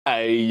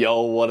Hey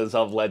yo, what is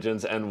up,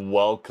 legends, and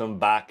welcome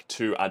back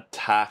to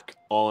Attack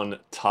on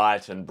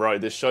Titan. Bro,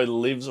 this show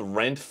lives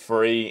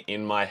rent-free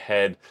in my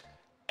head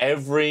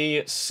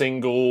every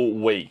single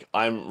week.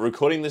 I'm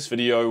recording this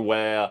video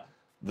where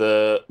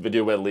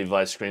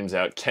Levi screams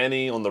out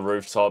Kenny on the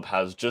rooftop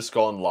has just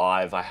gone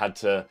live. I had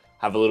to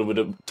have a little bit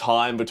of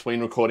time between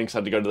recordings. I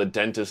had to go to the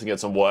dentist and get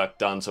some work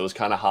done, so it was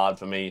kind of hard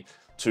for me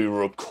to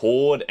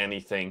record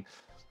anything.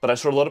 But I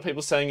saw a lot of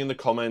people saying in the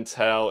comments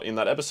how in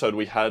that episode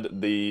we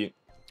had the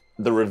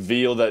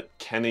reveal that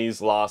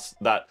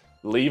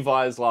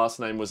Levi's last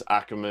name was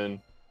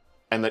Ackerman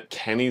and that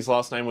Kenny's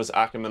last name was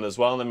Ackerman as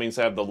well. And that means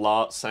they have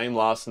the same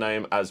last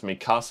name as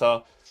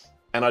Mikasa.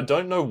 And I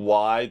don't know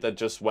why that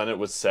just when it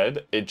was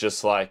said, it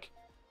just like...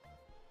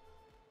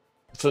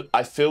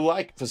 I feel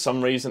like for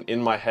some reason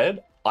in my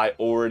head, I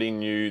already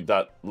knew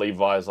that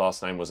Levi's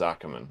last name was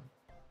Ackerman.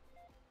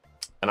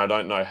 And I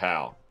don't know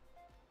how.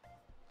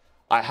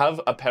 I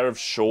have a pair of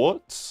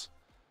shorts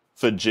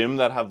for gym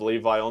that have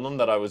Levi on them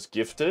that I was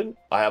gifted.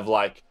 I have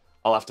like,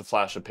 I'll have to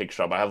flash a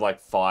picture up. I have like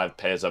 5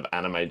 pairs of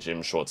anime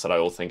gym shorts that I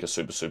all think are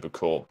super, super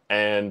cool.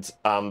 And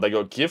they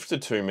got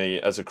gifted to me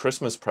as a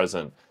Christmas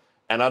present.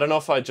 And I don't know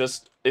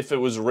if it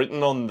was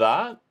written on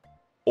that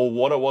or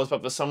what it was,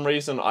 but for some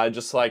reason I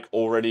just like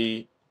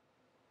already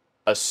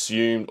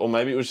assumed, or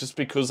maybe it was just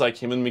because like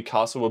him and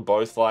Mikasa were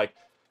both like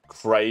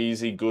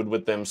crazy good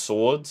with them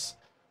swords.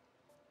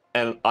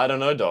 And I don't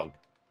know, dog.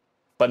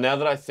 But now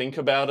that I think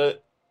about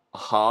it,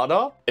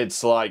 harder,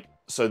 it's like,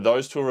 so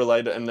those two are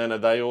related, and then are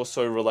they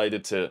also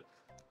related to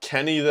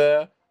Kenny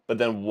there? But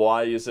then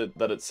why is it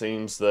that it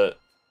seems that...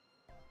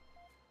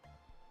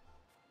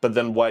 But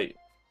then wait,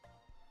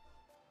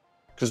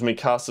 because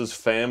Mikasa's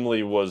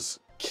family was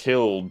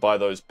killed by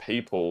those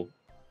people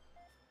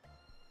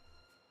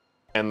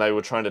and they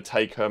were trying to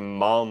take her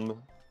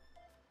mum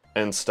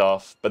and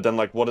stuff, but then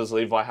like what does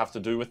Levi have to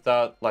do with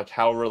that? Like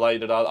how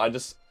related are...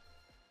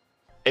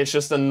 it's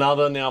just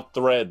another now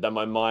thread that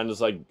my mind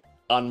is like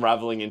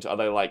unraveling into. Are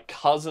they like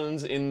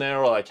cousins in there,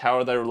 or like how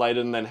are they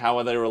related, and then how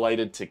are they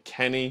related to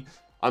Kenny?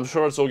 I'm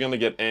sure it's all going to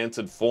get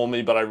answered for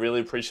me, but I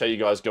really appreciate you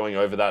guys going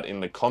over that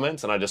in the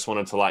comments, and I just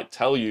wanted to like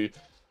tell you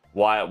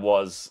why it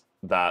was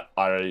that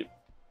I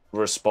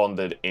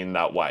responded in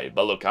that way.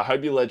 But look, I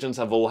hope you legends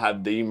have all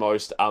had the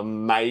most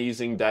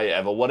amazing day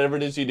ever. Whatever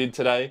it is you did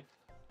today,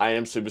 I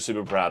am super,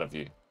 super proud of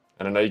you.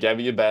 And I know you gave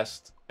it your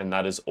best, and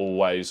that is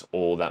always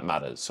all that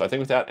matters. So I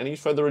think without any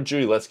further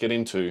ado, let's get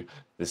into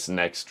this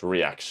next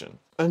reaction.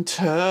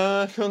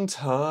 Attack on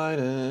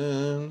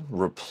Titan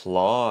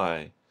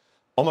reply.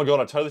 Oh my god,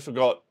 I totally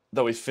forgot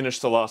that we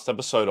finished the last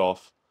episode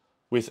off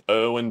with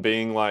Erwin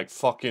being like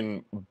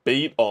fucking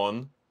beat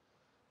on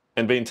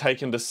and being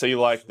taken to see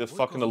like the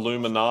fucking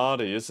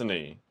Illuminati, isn't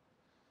he?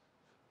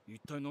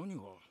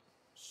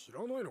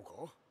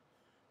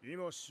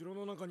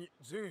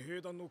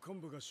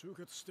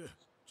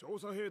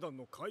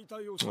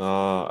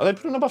 Are they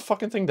putting up a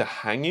fucking thing to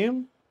hang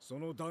him?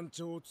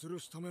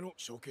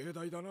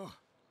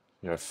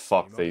 Yo,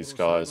 fuck these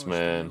guys,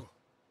 man.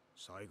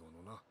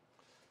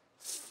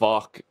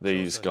 Fuck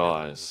these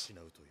guys.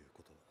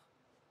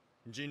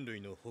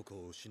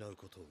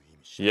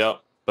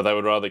 Yep, but they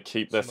would rather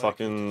keep their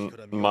fucking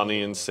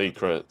money and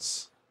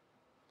secrets.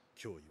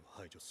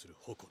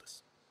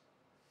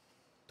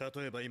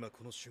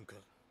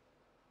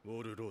 ウォ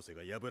ールローゼ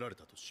が破られ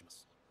たとしま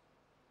す。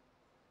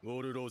ウォ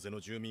ールローゼの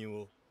住民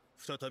を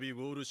再びウ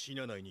ォールシー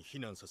ナ内に避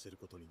難させる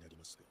ことになり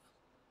ます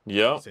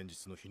が、先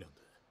日の避難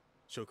で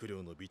食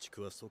料の備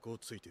蓄は底を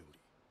ついており、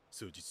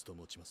数日と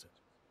持ちません。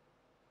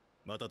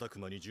瞬く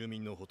間に住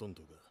民のほとん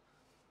どが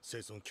生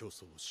存競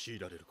争を強い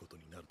られること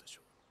になるでし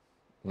ょ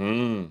う。ウ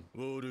ォ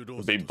ールロ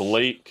ーゼと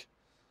して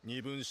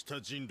二分し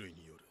た人類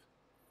による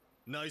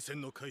内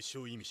戦の開始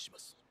を意味しま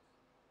す。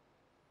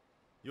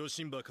ヨ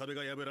シンバ壁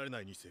が破られ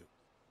ないにせよ。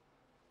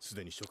 す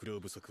でに食料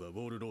不足はウ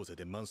ォールローゼ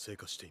で慢性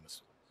化していま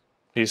す。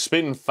 He's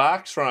spitting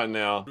facts right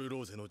now. ウォールロ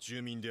ーゼの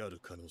住民である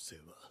可能性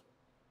は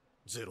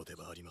ゼロで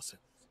はありません。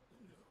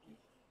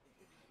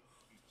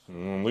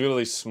 Look at all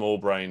these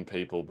small-brained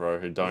people, bro,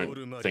 who don't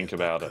think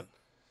about it.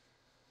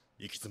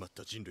 行き詰まっ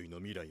た人類の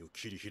未来を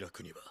切り開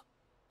くには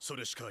そ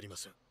れしかありま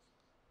せん。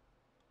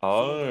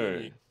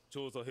 Oh.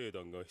 調査兵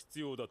団が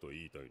必要だと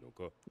言いたいの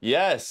か?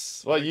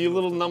 Yes. What, you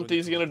little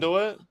numpties are gonna do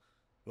it?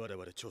 我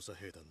々調査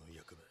兵団の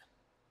役目。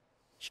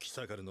 引き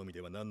下がるのみで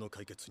は何の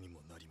解決に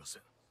もなりませ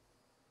ん。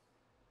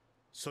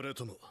それ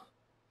とも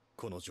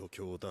この状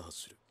況を打破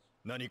する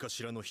何か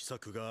しらの秘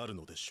策がある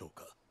のでしょう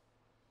か。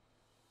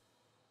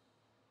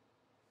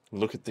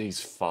 Look at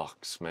these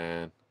fucks,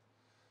 man.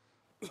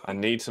 I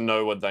need to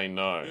know what they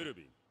know. エルヴ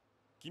ィン、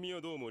君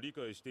はどうも理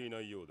解してい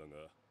ないようだ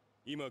が、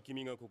今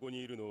君がここに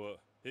いるのは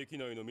壁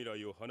内の未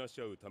来を話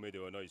し合うためで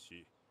はない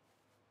し、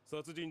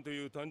殺人と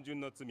いう単純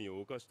な罪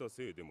を犯した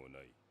せいでもな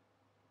い。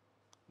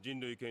人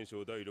類憲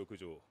章第6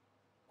条。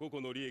 個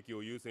々の利益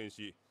を優先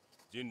し、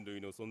人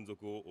類の存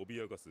続を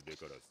脅かすべ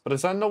からず。But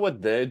is that not what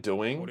they're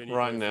doing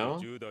right now?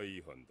 重大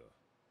違反だ。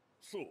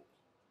そう。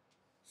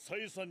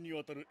再三に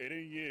わたるエ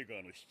レン・イェーガ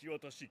ーの引き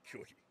渡し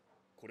拒否。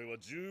これは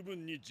十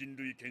分に人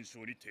類憲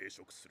章に抵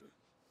触する。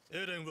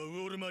エレンはウ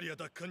ォールマリア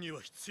奪還に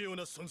は必要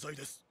な存在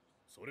です。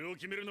それを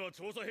決めるのは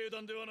調査兵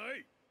団ではな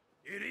い。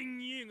エレ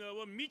ン・イエーガー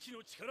は未知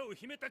の力を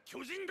秘めた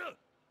巨人だ。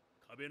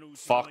壁の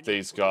内側に Fuck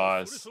these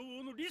guys. それ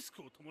相応のリス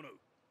クを伴う。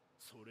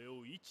それ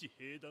を一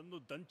兵団の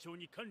団長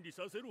に管理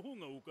させる方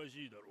がおか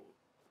しいだろ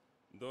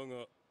う。だ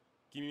が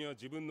君は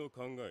自分の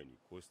考えに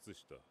固執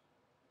した。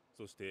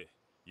そして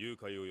誘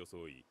拐を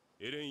装い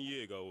エレン・イ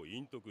エーガーを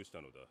隠匿し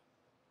たのだ。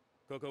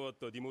関わっ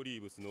たディモリ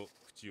ーブスの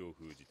口を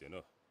封じて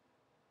な。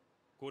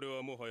これ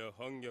はもはや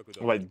反逆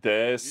だ。 Wait,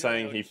 they're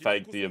saying he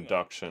faked the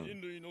abduction, 人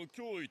類の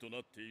脅威とな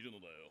っているの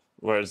だよ。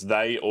 whereas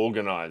they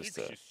organized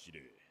it.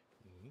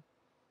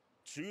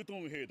 駐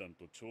屯兵団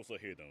と調査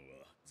兵団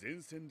は前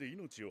線で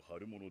命を張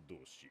る者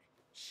同士、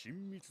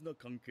親密な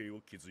関係を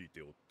築い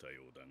ておった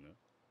ようだが。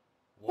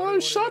 Oh,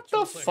 shut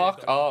the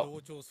fuck up.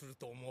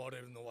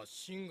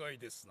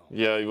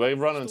 Yeah, we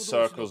run in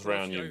circles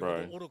around you,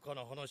 bro.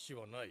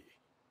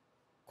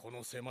 こ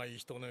の狭い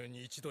人のよう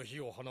に一度火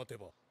を放て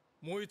ば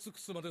燃え尽く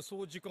すまでそ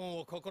う時間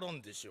はかから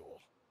んでしょう。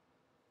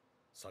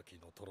先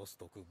のトロス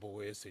トク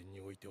防衛戦に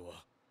おいて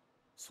は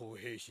総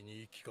兵士に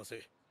言い聞か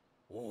せ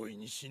大い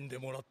に死んで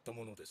もらった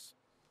ものです。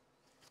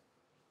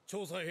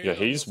調査兵団の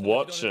総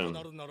理誰と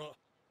なるなら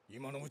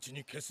今のうち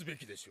に消すべ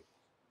きでしょう。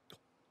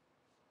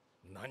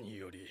 No, I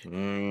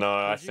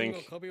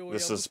think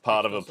this is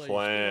part of a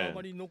plan.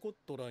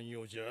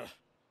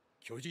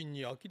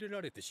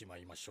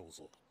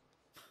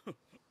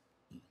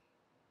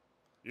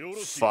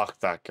 Fuck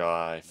that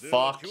guy.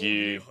 Fuck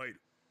you.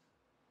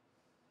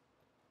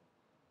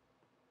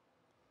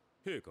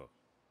 陛下、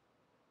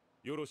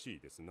よろしい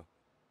ですな。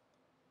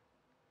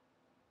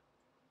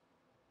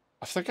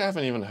 I think I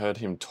haven't even heard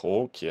him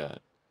talk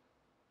yet.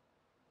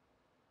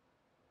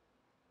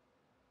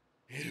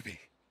 エルヴィン、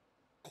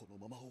この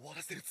まま終わ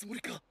らせるつも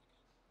りか?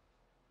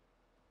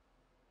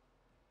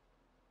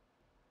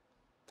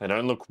 They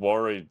don't look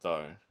worried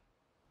though.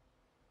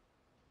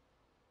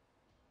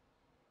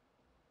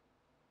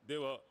 で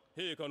は、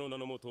陛下の名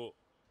のもと、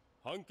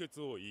判決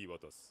を言い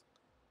渡す。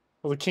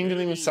 Well, the king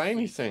didn't even say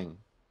anything.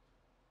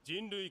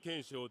 人類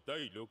憲章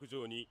第6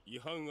条に違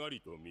反あ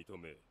りと認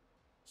め、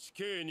死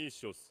刑に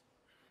処す。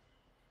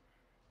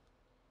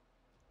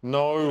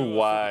 No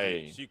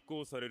way. 執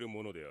行される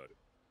ものである。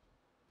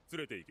連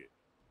れて行け。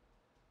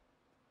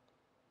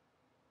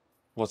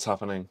 What's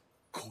happening?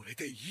 これ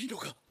でいいの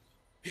か、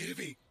エルヴ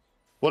ィン?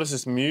 What is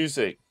this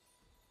music?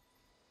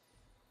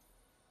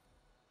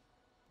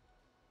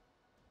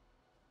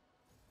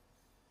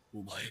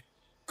 お前、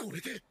こ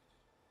れで?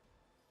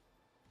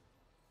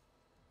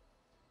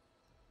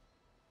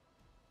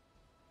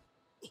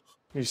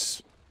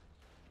 He's...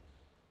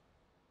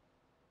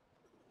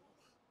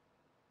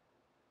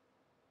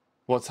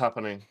 What's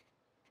happening? ボール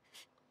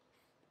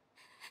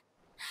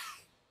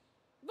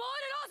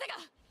ローゼが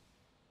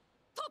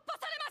突破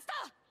されました。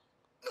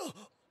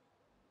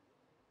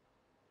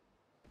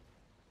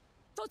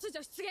突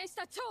如出現し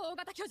た超大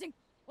型巨人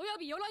およ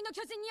び鎧の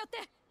巨人によって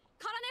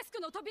カラネスク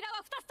の扉は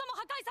2つとも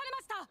破壊され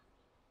ました。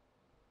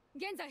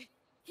現在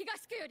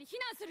東区より避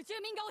難する住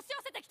民が押し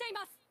寄せてきてい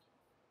ます。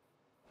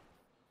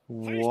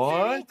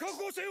 What?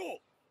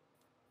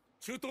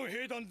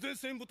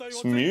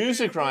 It's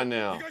music right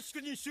now. 東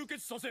区に集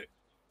結させ、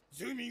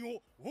住民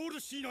をウォール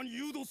シーナに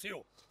誘導せ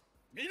よ。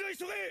みんな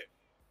急げ。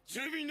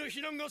住民の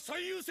避難が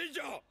最優先じ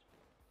ゃ。はっ、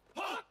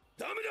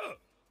ダメだ。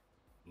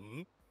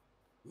ん？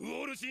 ウ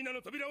ォールシーナ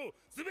の扉を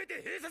すべて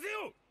閉鎖せ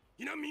よ。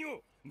避難民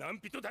を何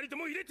人たりと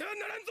も入れては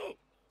ならんぞ。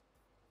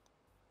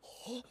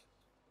は？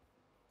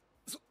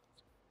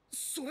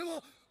それ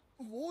は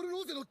ウォール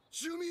ローゼの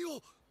住民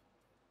を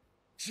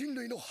人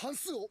類の半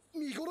数を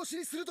見殺し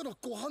にするとの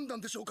ご判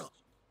断でしょうか？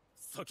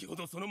先ほ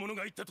どその者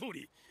が言った通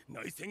り、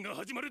内戦が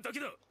始まるだけ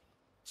だ。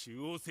中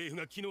央政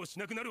府が機能し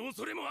なくなる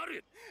恐れもあ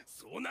る。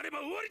そうなれば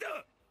終わり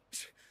だ。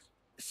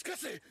しか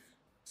し、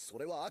そ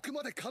れはあく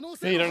まで可能 You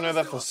性 don't know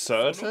that for そ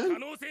の certain? 可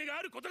能性が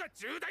あることが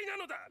重大な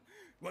のだ。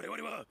我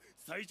々は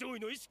最上位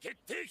の意思決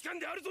定機関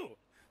であるぞ。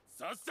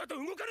さっさと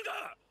動かぬ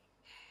か。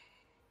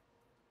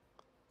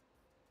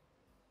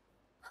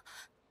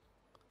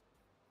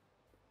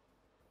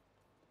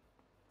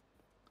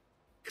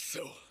くそ、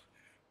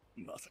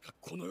まさか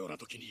このような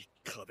時に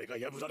壁が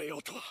破られよ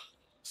うとは。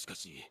しか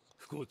し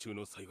不幸中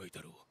の幸い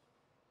だろう。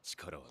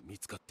力は見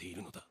つかってい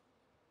るのだ。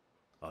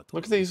 Look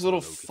at these little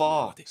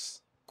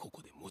fucks. こ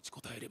こで持ち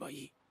こたえればい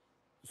い。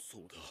そ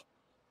うだ。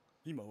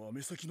今は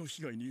目先の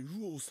被害に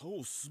右往左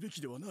往すべき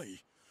ではな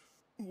い。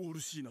ウォー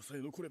ルシーナさえ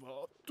残れば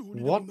どうに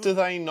でも What do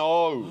they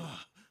know?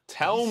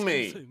 Tell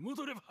me.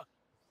 戻れば。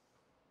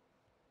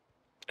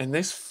 And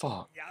this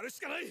fuck. やるし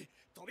かない。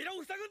扉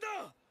を塞ぐん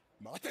だ。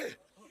待て。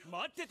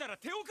待ってたら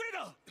手遅れ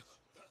だ。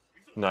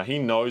 No, he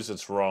knows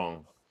it's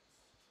wrong.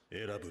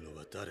 選ぶの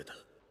は誰だ?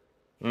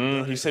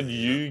 He said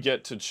you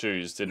get to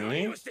choose, didn't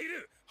何 he? をしてい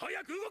る。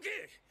早く動け。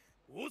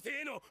王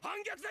政への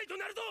反逆罪と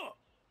なるぞ。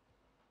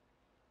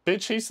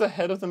 Bitch, he's the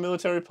head of the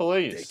military で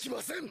police. きま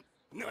せん。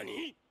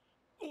何？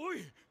お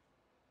い。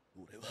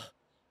俺は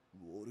ウ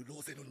ォールロ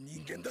ーゼの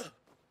人間だ。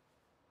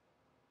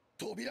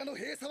扉の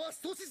閉鎖は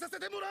阻止させ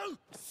てもらう。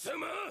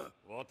様、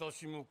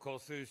私も加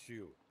勢し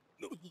よう。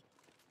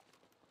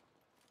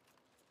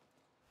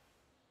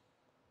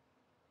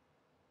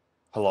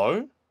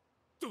Hello?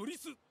 ドリ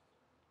ス、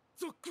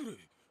ザックレー。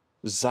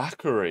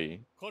Zachary.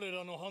 彼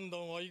らの判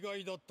断は意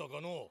外だったか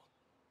の、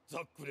ザ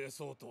ックレー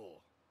総統。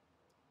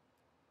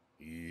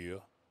いや、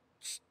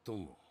ちっと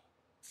も。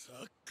ザ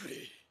ックレ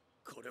ー、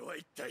これは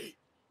一体。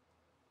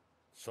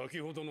先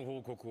ほどの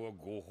報告は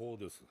誤報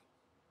です。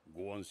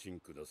ご安心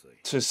ください。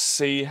To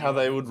see how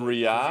they would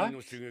react.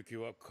 の刺激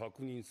は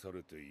確認さ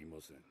れてい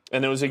ません。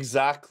And it was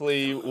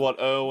exactly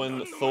what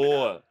Erwin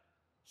thought.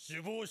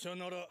 首謀者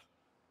なら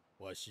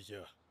わしじ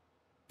ゃ。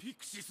ピ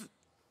クシス。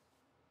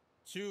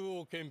中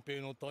央憲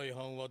兵の大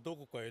半はど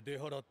こかへ出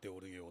払ってお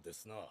るようで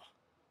すな。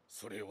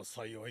それを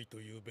幸いと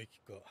言うべき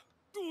か。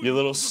Your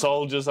little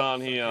soldiers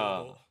aren't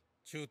here.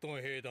 駐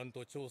屯兵団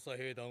と調査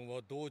兵団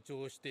は同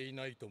調してい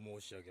ないと申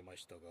し上げま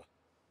したが、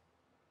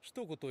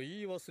一言言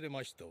い忘れ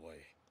ましたわい。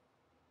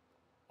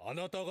あ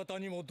なた方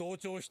にも同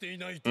調してい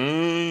ないと。わし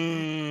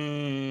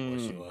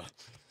は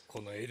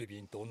このエルヴ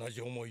ィンと同じ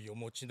思いを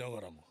持ちな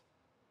がらも、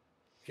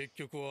結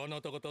局はあ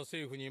なた方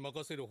政府に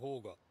任せる方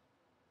が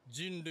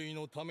人類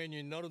のため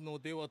になるの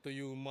ではと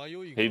いう迷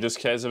いが。He just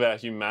cares about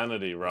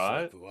humanity,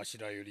 right? わし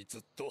らよりず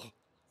っと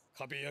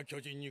壁や巨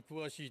人に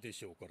詳しいで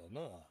しょうから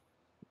な。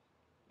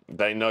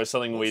They know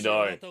something we あ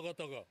don't. なた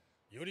方が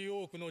より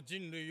多くの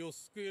人類を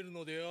救える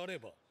のであれ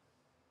ば、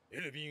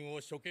エルヴィンを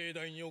処刑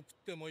台に送っ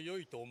てもよ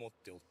いと思っ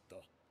ておった。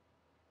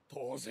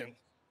当然、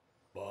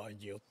場合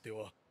によって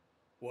は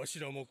わし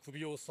らも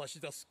首を差し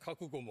出す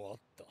覚悟もあっ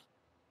た。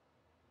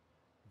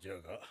じゃ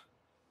が、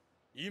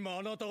今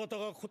あなた方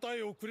が答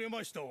えをくれ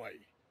ましたわい。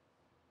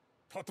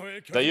たと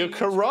え巨人の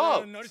力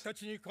や成り立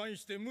ちに関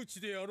して無知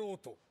であろう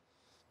と、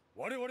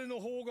我々の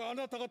方があ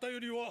なた方よ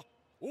りは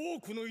多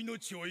くの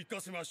命を生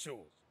かせまし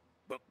ょ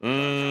う。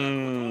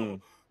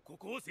こ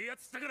こを制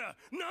圧したから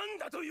何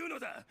だというの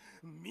だ。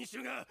民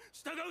衆が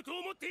従うと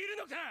思っている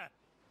のか。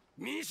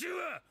民衆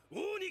は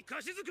王に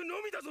貸し付く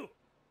のみだぞ。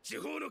地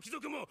方の貴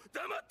族も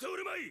黙ってお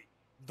るまい。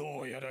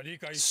どうやら理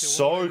解し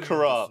ておられるんです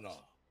な。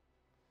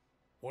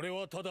これ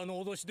はただ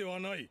の脅しでは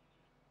ない。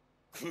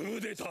クー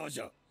デター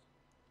じゃ。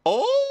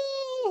Oh!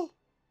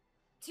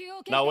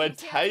 Now we're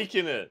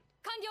taking it.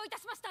 完了いた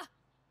しました。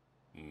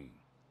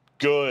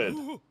Good.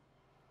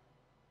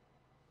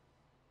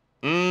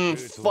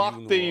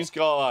 Fuck these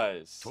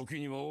guys.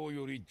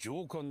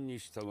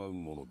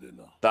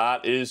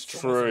 That is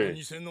true.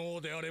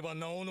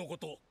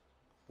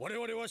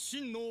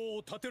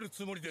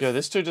 Yeah,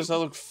 this dude does not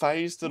look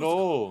phased at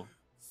all.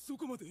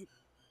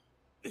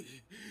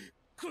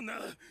 こんな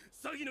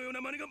詐欺のような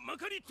真似がま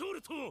かり通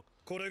ると。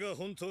これが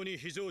本当に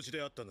非常時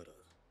であったなら、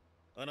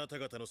あなた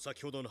方の先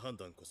ほどの判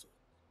断こそ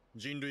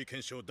人類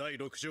憲章第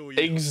6条。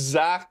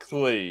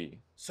Exactly.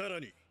 さら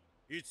に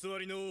偽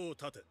りの王を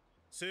立て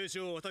政治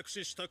を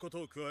私したこ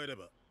とを加えれ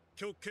ば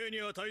極刑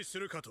に値す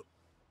るかと。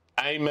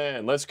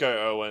 Amen. Let's go,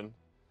 Owen.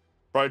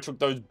 Bro took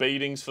those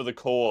beatings for the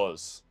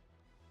cause.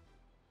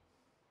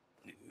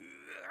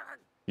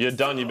 You're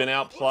done. You've been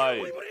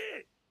outplayed.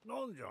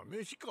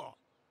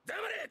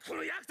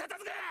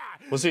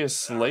 Was he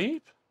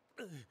asleep?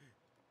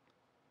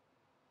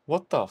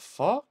 What the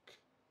fuck?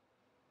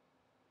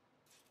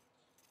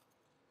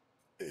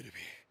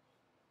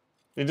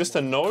 You're just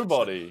a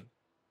nobody.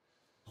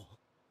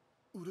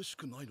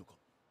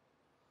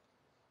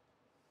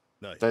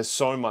 There's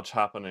so much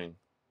happening.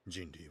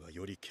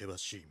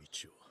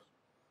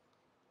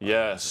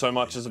 Yeah, so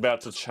much is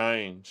about to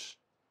change.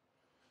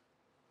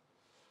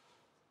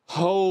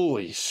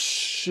 Holy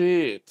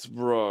shit,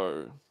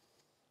 bro.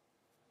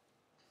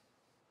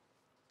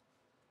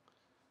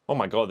 Oh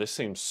my god, this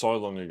seems so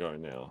long ago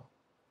now.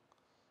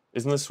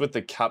 Isn't this with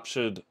the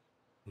captured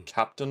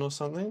captain or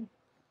something?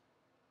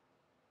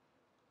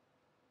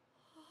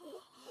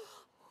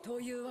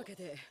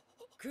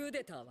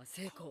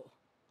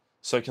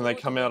 So can they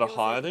come out of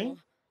hiding?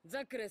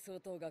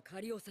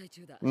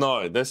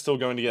 No, they're still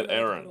going to get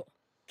Eren.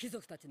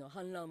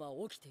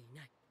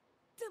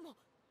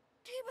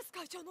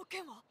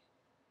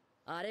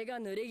 あれが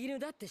濡れ衣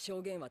だって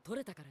証言は取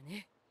れたから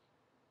ね。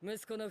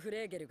息子のフ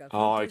レーゲルが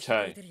Oh,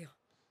 okay.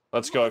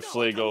 Let's go,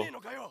 Flegel.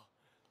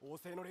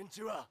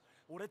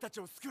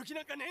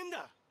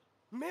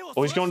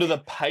 Oh, he's going to the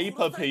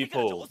paper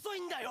people.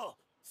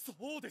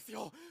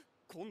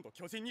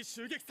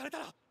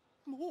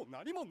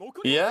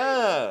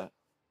 Yeah.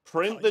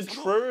 Print the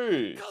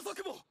truth.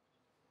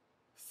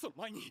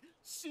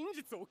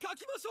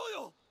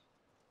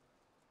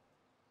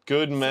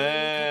 Good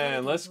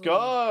man. Let's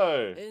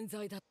go. 冤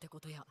罪だってこ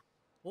とや、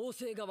王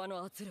政側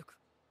の圧力、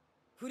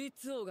フリッ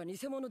ツ王が偽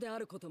物であ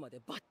ることまで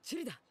バッチ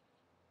リだ。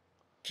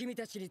君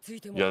たちについ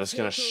ても Yeah, that's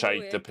gonna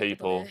shake the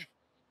people.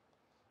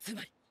 つ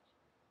まり、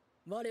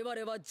我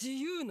々は自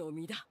由の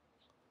身だ。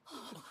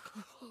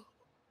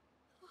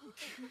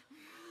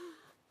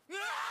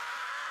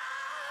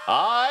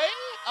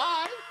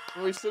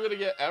We still gotta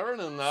get Eren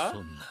in that.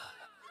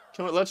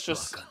 Come on, let's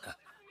just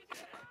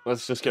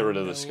get rid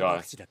of this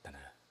guy.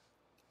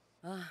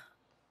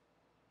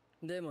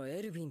 でも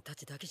エルヴィンた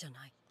ちだけじゃ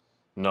ない。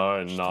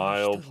 No,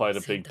 Niall played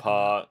a big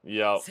part.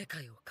 Yep. 世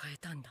界を変え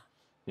たんだ。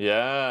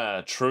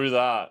 Yeah, true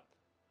that.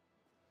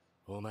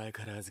 お前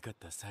から預かっ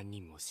た3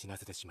人も死な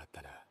せてしまっ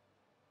たな。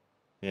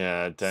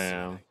Yeah,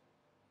 damn.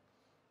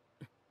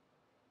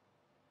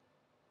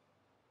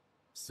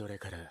 それ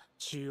から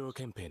中央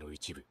憲兵の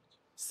一部、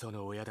そ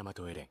の親玉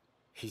とエレン、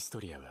ヒスト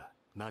リアは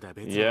まだ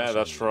別の Yeah,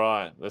 that's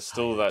right. There's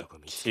still that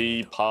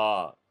key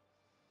part.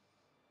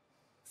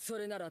 そ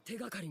れなら手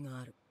がかりが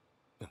ある。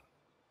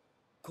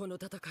この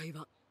戦い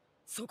は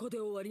そこで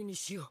終わりに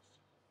しよ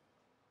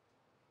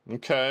う。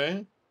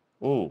Okay.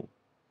 Ooh.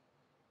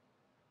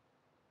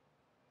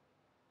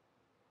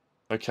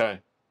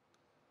 Okay.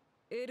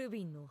 エルヴ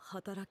ィンの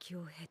働き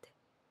を経て、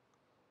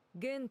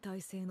現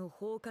体制の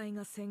崩壊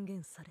が宣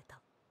言され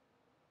た。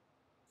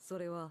そ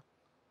れは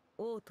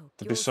王と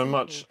行政府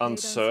を兵団組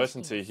織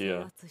が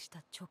制圧した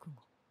直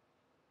後、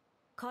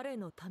彼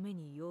のため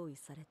に用意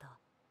された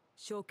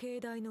処刑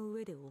台の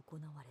上で行わ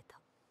れた。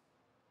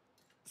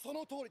そ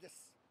の通りで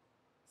す。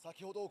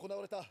先ほど行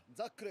われた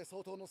ザックレ総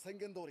統の宣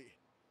言通り、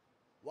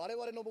我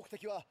々の目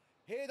的は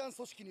兵団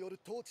組織による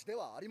統治で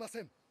はありま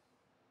せん。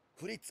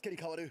振り付けに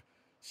代わる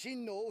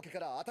真の王家か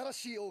ら新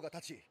しい王が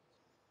立ち、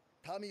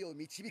民を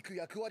導く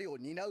役割を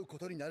担うこ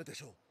とになるで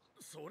しょ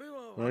う。それ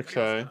は分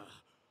かりますが、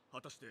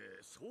果たして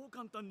そう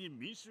簡単に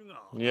民衆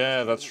が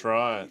Yeah, that's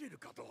right. 入れる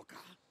かどうか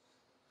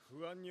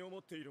不安に思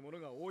っている者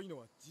が多いの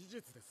は事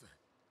実です。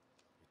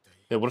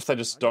Yeah, what if they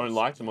just don't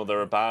like them or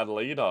they're a bad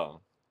leader?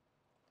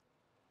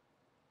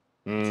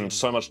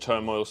 So much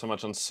turmoil, so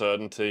much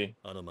uncertainty.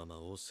 あのまま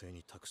王政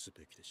に託す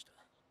べきでした。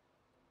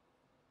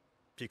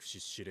ピクシ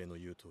ス司令の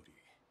言う通り、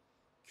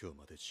今日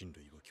まで人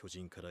類を巨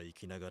人から生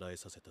きながらえ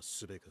させた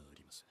術があ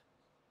ります。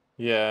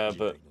Yeah,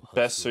 but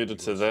best suited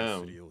to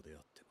them.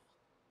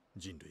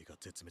 人類が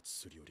絶滅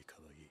するより可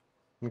愛い。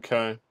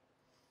Okay.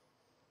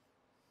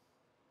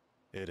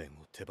 エレン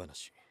を手放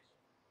し、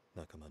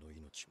仲間の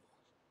命も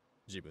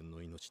自分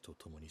の命と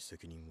共に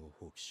責任を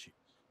放棄し、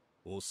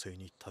王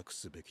政に託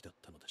すべきだっ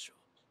たのでしょ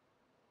う。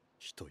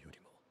人より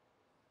も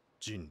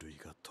人類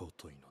が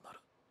尊いのなら。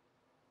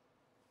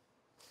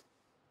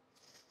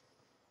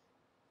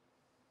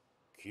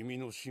君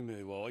の使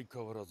命は相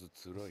変わらず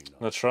辛い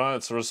な。That's right,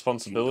 it's the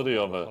responsibility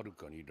of it. 遥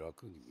かに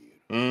楽に見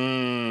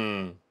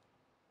える。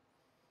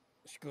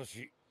しか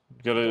し、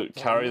You gotta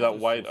carry that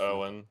weight,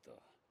 Owen.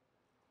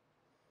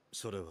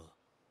 それは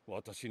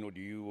私の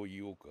理由を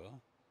言おうか。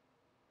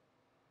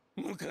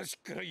昔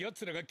から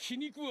奴らが気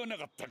に食わな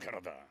かったから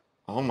だ。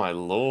Oh my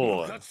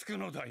lord. ムカつく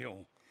のだ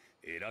よ。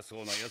偉そ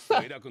うな奴と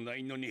偉くな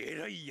いのに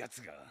偉い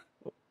奴が。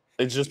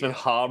It's just been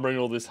harboring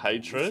all this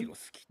hatred. 好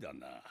きだ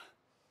な。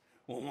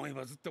思え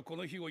ばずっとこ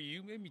の日を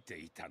夢見て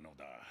いたの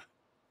だ。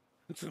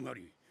つま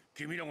り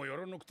君らもや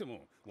らなくて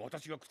も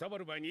私がくたば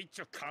る前に一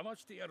丁かま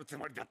してやるつ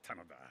もりだった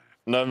のだ。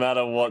No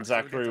matter what,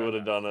 Zachary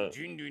would have done it.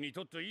 人類に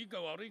とっていい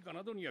か悪いか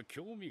などには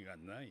興味が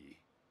ない。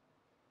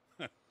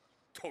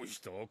とし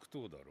た悪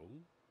党だろう。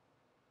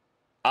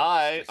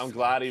I'm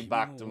glad he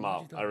backed him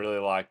up. I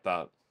really like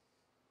that.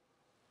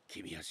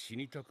 君は死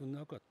にたく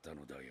なかった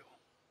のだよ。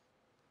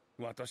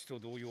私と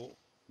同様、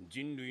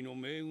人類の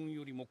命運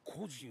よりも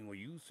個人を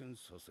優先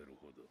させる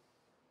ほど。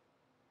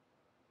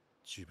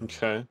自分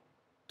Okay.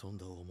 とん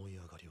だ思い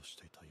上がりをし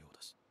ていたよう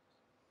です。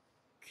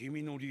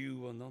君の理由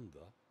は何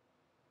だ？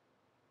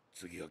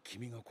次は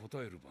君が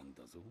答える番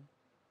だぞ。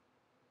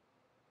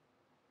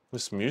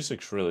This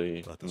music's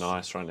really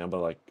nice right now, but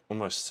like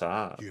almost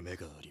sad. 夢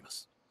がありま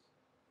す。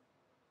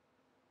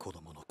子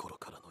供の頃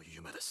からの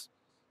夢です。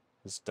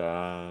His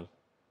dad.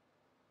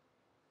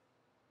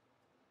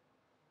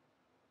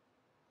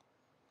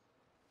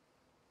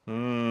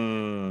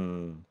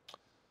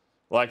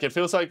 Like, it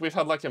feels like we've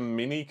had like a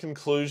mini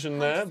conclusion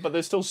there, but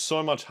there's still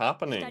so much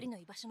happening.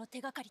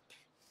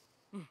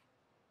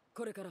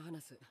 これから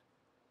話す。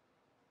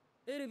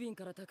エルヴィン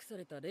から託さ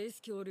れたレイ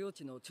ス卿領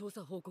地の調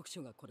査報告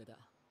書がこれだ。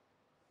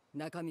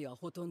中身は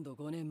ほとんど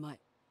5年前、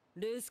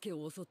レイス家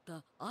を襲っ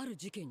たある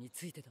事件に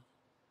ついてだ。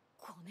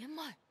5年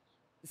前。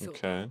そう。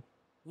Okay.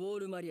 ウォー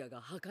ルマリア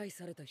が破壊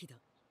された日だ。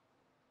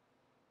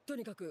と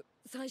にかく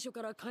最初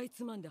からかい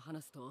つまんで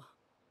話すと、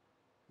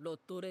ロッ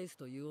ト・レイス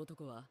という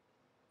男は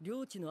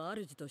領地の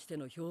主として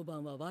の評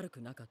判は悪く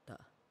なかっ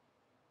た。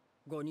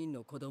5人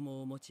の子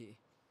供を持ち、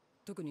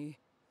特に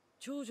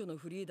長女の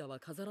フリーダは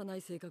飾らな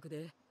い性格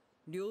で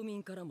領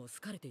民からも好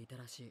かれていた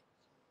らしい。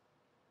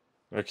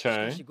し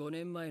かし5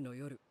年前の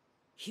夜、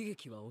悲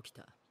劇は起き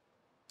た。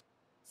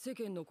世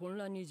間の混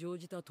乱に乗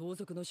じた盗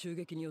賊の襲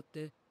撃によっ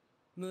て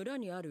村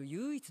にある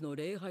唯一の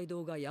礼拝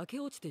堂が焼け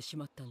落ちてし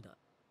まったんだ。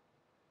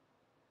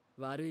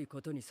悪い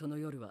ことにその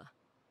夜は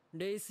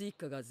レイス一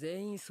家が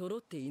全員揃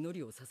って祈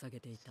りを捧げ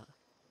ていた。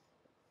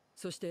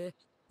そして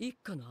一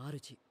家の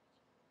主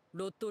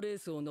ロット・レイ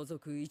スを除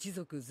く一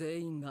族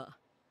全員が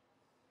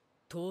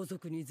盗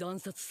賊に惨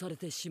殺され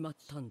てしまっ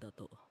たんだ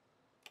と。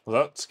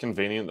Well, that's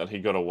convenient that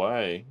he got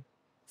away.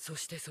 そ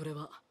してそれ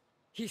は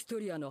ヒスト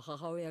リアの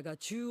母親が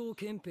中央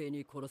憲兵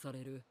に殺さ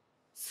れる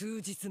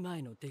数日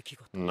前の出来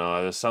事。No,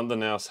 there's something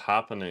else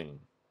happening.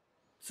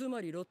 つ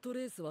まりロット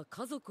レースは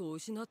家族を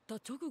失った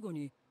直後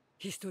に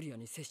ヒストリア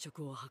に接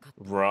触を図った。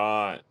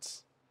Right.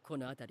 こ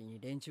の辺りに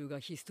連中が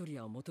ヒストリ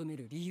アを求め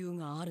る理由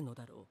があるの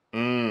だろう。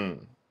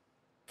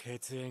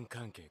血縁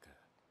関係か。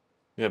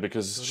Yeah,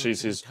 because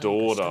she's his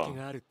daughter.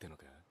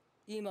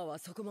 今は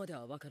そこまで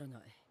はわからな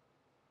い。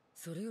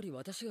それより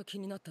私が気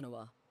になったの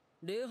は、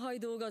礼拝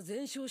堂が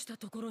全焼した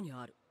ところに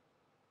ある。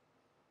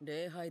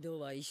礼拝堂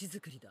は石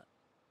造りだ。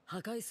破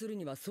壊する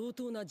には相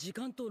当な時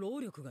間と労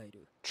力がい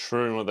る。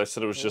True, well, they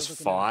said it was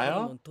just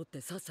fire? 取っ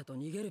てさっさと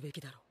逃げるべき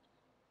だろう。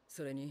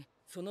それに、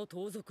その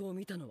盗賊を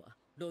見たのは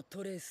ロッ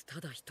トレースた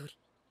だ一人。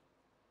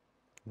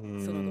そ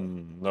の後、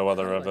no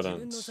other 彼は自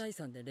分の evidence. 財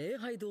産で礼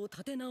拝堂を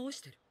建て直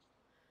してる。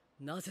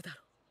なぜだろ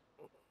う。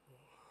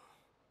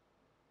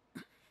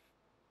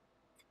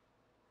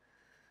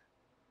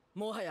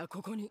もはや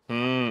ここに巨人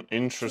の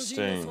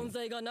Interesting. 存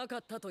在がなか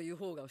ったという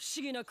方が不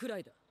思議なくら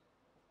いだ。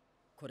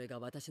これが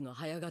私の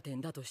早合点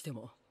だとして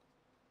も、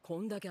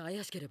こんだけ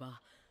怪しけれ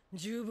ば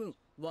十分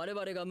我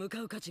々が向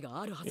かう価値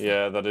があるはず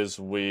だ。Yeah, that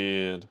is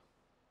weird.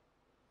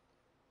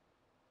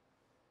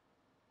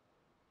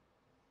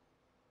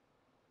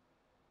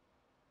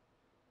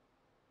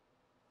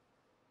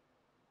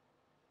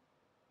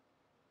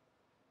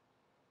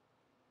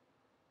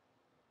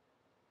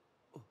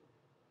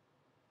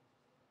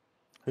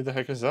 Who the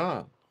heck is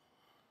that?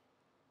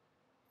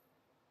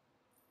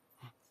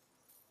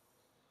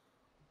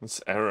 It's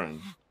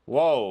Eren.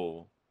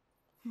 Whoa.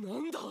 な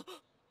んだ?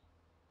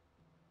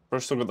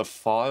 First look at the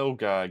file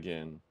gag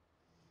in.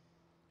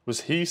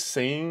 Was he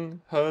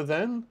seeing her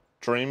then?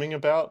 Dreaming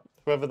about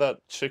whoever that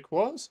chick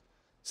was?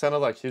 Sounded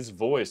like his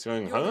voice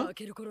going, huh? 開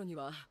ける頃に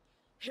は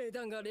兵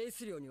団がレー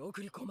ス寮に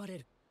送り込まれ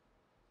る。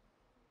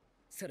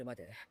それま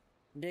で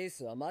レー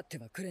スは待って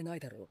はくれない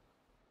だろう。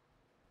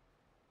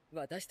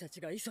私たち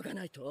が急が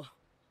ないと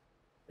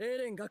エ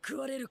レンが食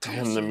われるかもし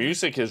れない。 Damn, the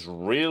music is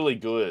really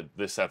good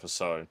this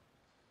episode.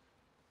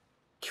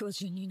 巨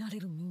人になれ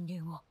る人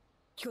間を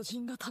巨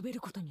人が食べる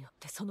ことによっ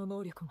てその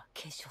能力が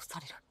継承さ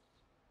れる。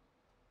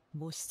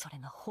もしそれ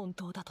が本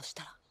当だとし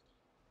たら。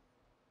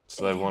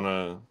So they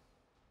wanna...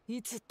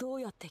 いつど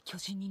うやって巨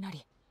人にな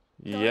り、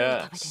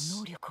 Yes.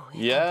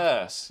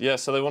 Yes. Yeah,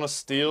 so they want to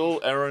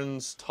steal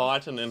Eren's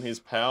Titan and his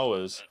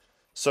powers.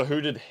 So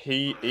who did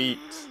he eat?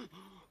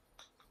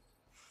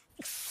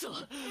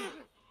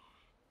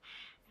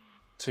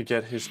 To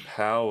get his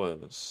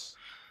powers.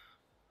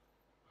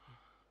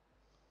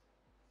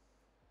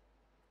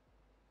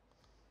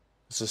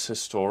 Is this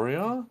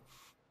Historia?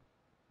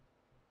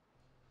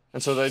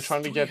 And so they're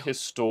trying to get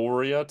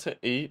Historia to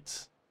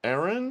eat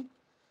Eren?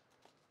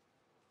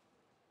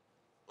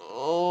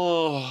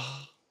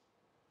 Oh.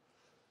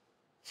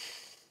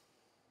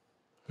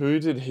 Who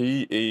did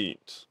he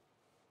eat?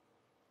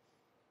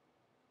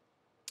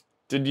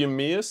 Did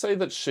Ymir say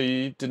that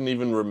she didn't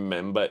even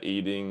remember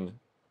eating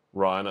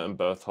Reiner and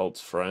Bertholdt's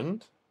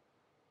friend?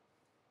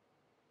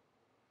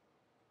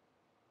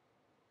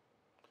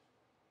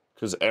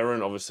 Because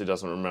Eren obviously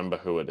doesn't remember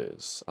who it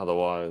is.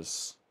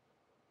 Otherwise,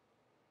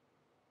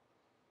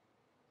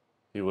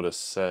 he would have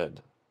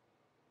said.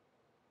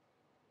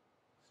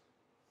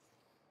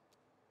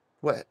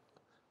 Wait,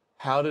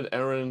 how did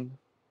Eren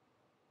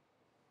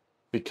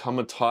become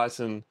a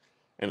Titan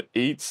and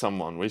eat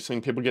someone? We've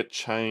seen people get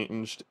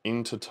changed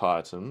into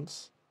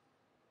Titans.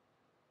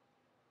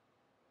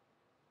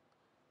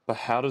 But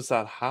how does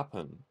that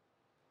happen?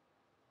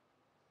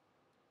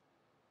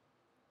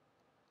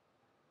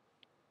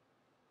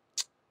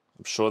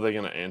 I'm sure they're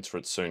going to answer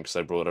it soon because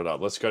they brought it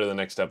up. Let's go to the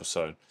next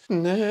episode.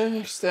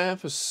 Next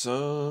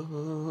episode.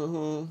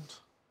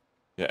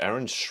 Yeah,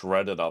 Eren's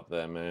shredded up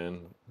there,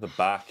 man. The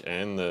back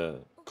and the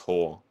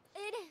core.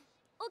 Eren,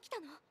 起きた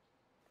の?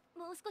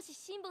 もう少し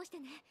辛抱して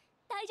ね。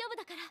大丈夫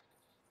だから。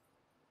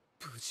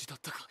無事だっ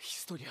たか、ヒ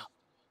ストリア。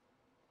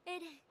エレ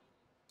ン、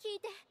聞い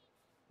て。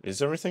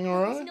Is everything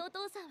alright? 私のお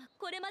父さんは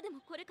これまで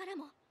もこれから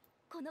も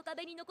この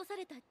壁に残さ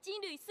れた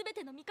人類すべ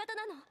ての味方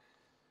なの。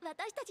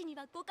私たちに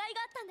は誤解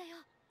があったんだよ。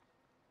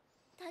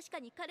確か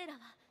に彼らは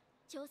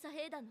調査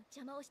兵団の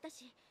邪魔をした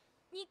し、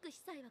ニック司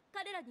祭は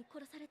彼らに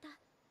殺された。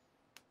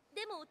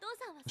でもお父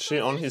さんは Is she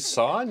on his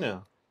side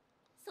now?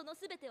 その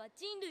すべては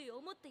人類を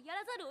思ってや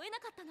らざるを得な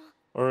かったの。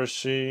 Or is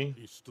she...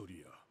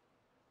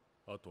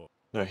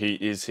 No, he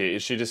is here.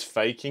 Is she just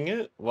faking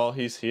it while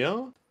he's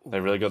here? They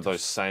really got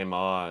those same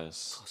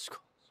eyes. 確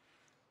か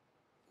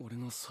俺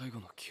の最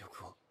後の記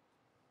憶は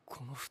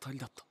この二人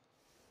だった。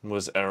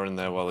 Was Eren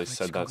there while he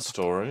said that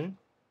story?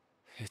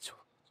 兵長、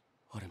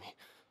アルミ、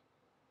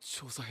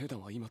調査兵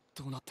団は今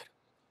どうなって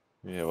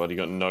る? Yeah, well, you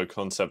got no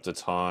concept of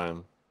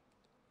time.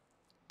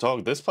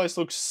 Dog, this place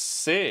looks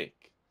sick.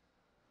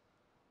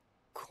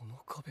 この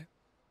壁、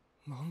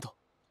なんだ?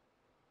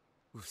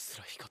 うっす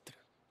ら光ってる。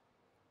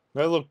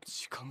 They look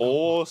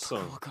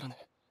awesome.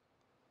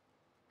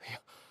 Yeah,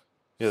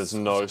 there's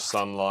no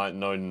sunlight,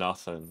 no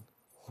nothing.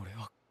 俺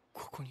は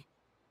ここに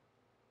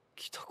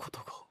来たこと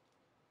が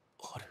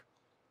ある。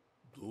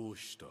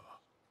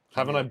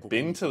 Haven't I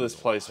been to this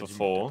place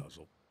before?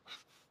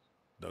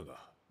 だ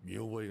が見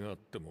覚えがあっ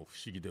ても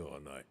不思議では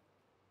ない。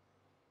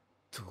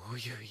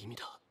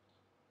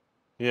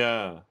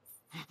Yeah.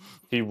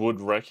 He would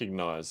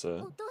recognize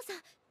it. お父さん、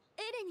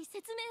エレンに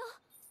説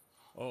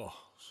明を。ああ、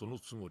その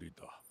つもり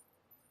だ。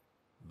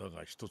だ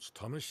が一つ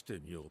試して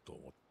みようと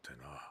思って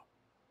な。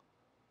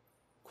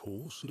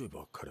こうすれ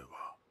ば彼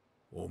は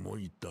思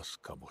い出す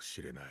かも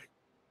しれない。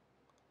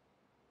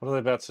What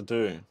are they about to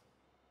do?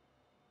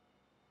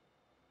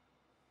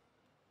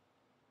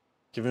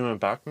 Give him a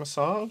back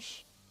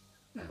massage?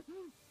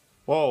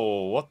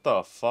 Whoa, what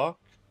the fuck?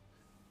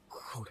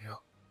 これ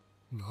は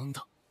なん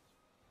だ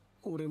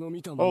俺の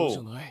見たものじ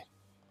ゃない。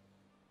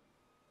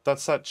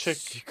That's that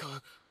chick. 違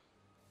う。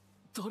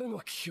誰の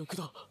記憶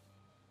だ。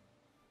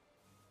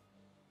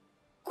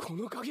こ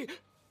の鍵。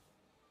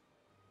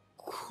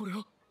これ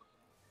は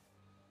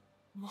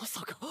ま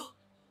さか。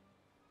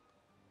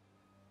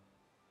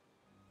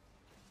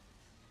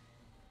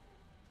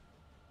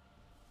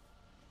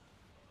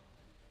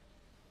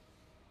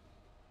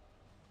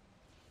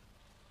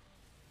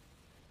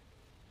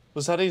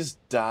Was that his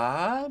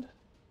dad?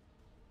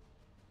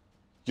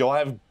 Yo,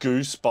 I have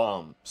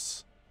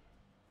goosebumps.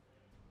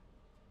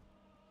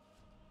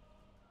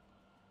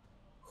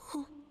 お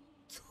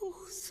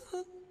父さ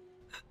ん。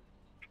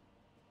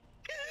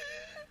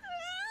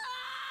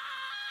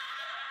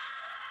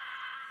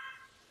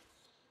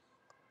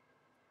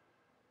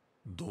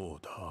どう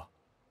だ。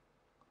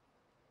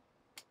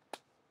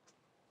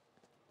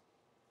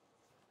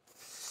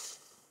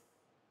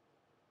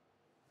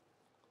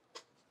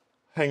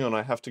Hang on,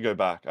 I have to go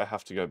back. I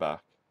have to go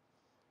back.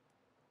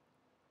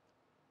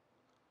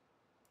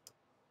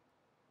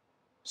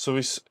 So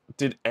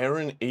did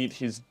Eren eat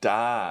his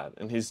dad?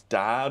 And his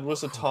dad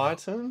was a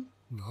Titan?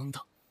 なん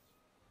だ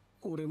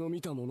俺の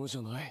見たものじ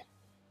ゃない。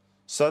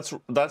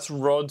 So that's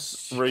Rod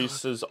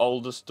Reese's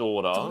oldest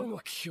誰 daughter. の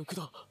記憶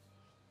だ。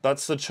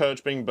 That's the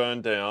church being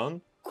burned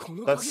down. こ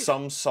の That's 鍵。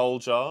 some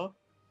soldier.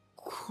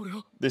 これ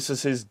は This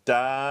is his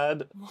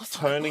dad まさ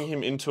か。 turning him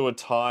into a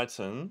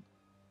Titan.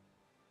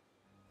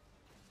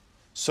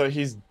 So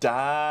his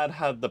dad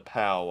had the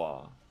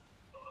power.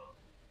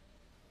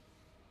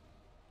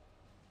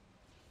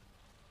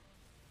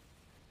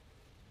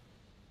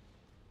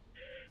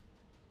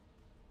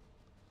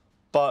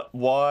 But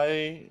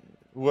why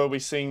were we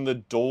seeing the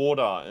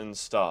daughter and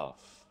stuff?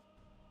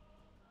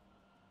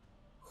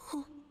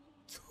 お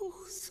父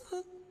さ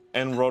ん。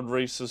 And Rod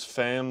Reese's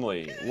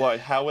family. Why?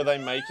 How are they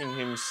making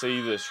him see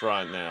this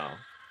right now?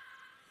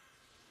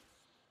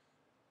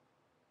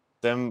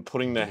 Them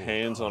putting their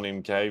hands on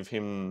him gave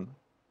him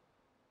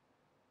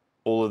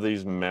all of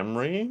these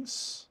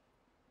memories?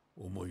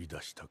 思い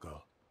出した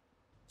か。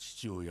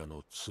父親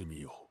の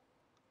罪を。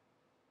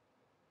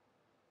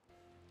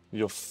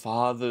 Your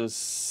father's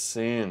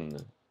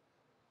sin.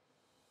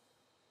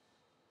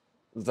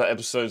 The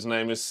episode's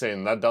name is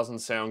Sin. That doesn't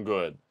sound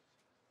good.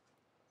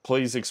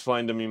 Please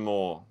explain to me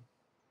more.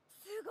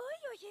 すごい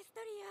よヒス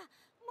トリア。も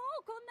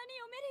うこんなに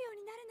読めるよう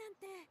になるなん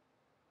て。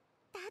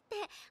だって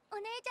お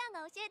姉ちゃん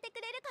が教えて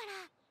くれるか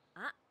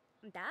ら。あ、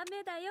ダ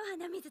メだよ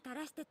鼻水垂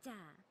らしてちゃ。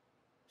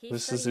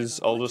This is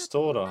his oldest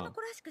daughter. 女の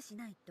子らしくし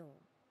ないと。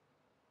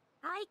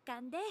はい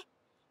噛んで。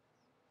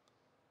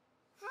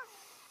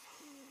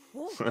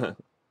お。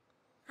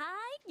は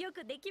い、よ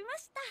くできま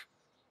した。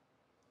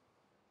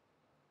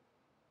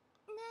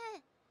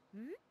ねえ。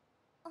ん？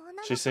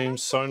 She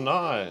seems so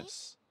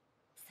nice.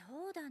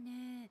 そうだ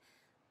ね。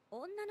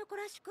女の子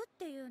らしくっ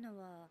ていうの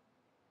は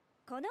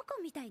この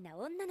子みたいな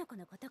女の子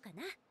のことか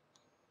な。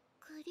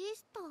クリ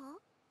スタ？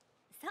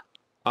そう。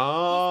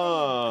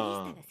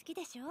 Ah, クリスタが好き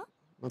でしょ？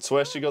 that's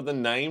where she got the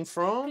name ク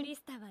from? リ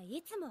スタは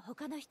いつも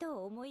他の人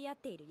を思いやっ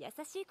ている優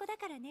しい子だ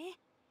からね。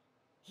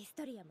ヒス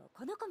トリアも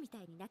この子みた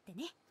いになって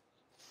ね。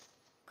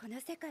この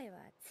世界は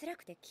辛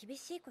くて厳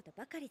しいこと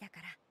ばかりだ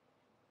から、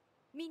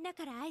みんな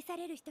から愛さ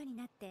れる人に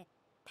なって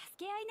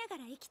助け合いな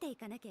がら生きてい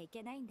かなきゃい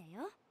けないんだ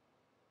よ。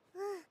う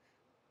ん。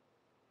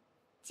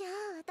じゃあ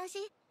私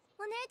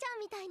お姉ちゃん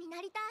みたいに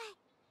なりたい。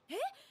え？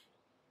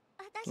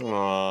私大きくな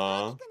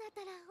っ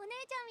たらお姉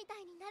ちゃんみた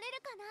いになれる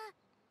かな。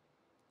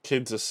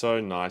 Kids are so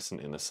nice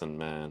and innocent,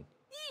 man. いいよ。いいよ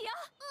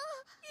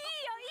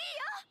いい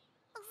よ。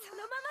そ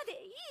のままで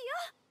いいよ。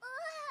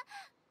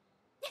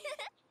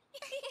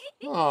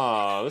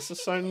 Ah, this is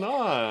so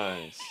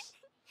nice.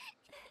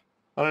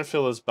 I don't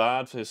feel as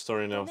bad for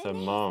Historia now with her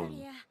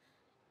mum.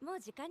 もう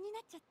時間にな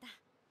っちゃった。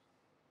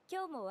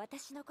今日も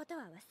私のこと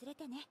は忘れ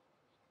てね。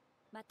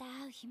また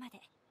会う日まで。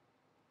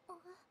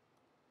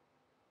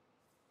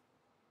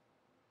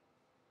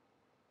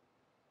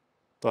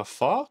The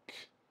fuck?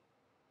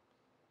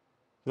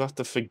 You have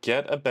to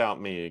forget about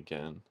me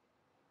again.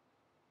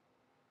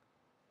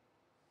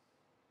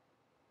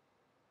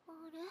 あ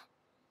れ？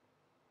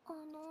あ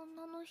の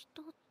女の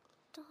人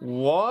誰？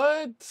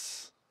 What?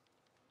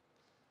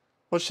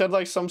 Well, she had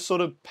like some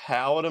sort of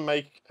power to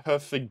make her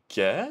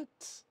forget?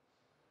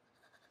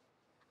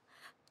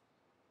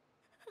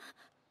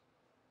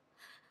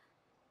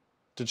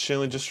 Did she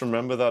only just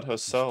remember that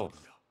herself?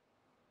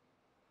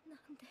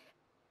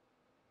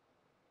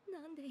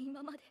 なんで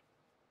今まで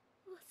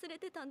忘れ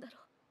てたんだろう。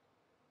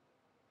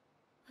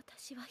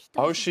私は一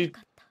Oh, 人じゃな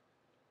かった。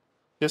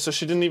Yeah, so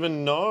she didn't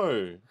even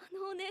know.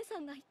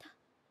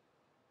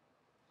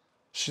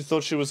 She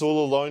thought she was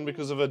all alone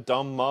because of her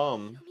dumb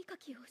mum.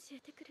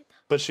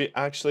 But she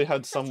actually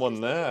had someone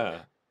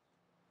there.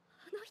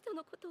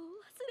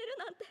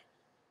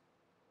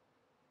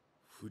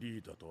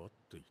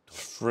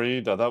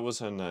 Frida, that was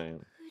her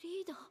name.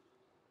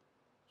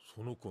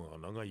 その子が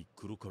長い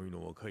黒髪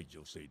の若い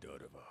女性であ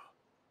れば、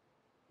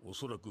お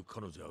そらく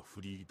彼女は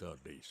フリーダ・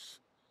レイ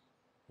ス。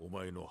お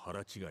前の腹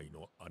違い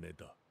の姉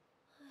だ。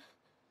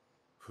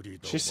フリ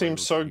ーダ She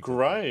seems so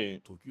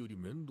great. 時折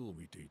面倒を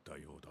見ていた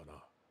ようだ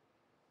な。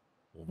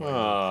お前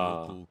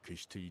の記憶を消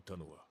していた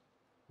のは、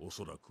お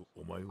そらく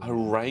お前を。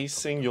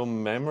Erasing your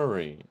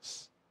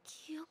memories.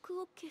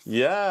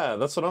 Yeah,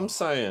 that's what I'm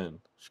saying.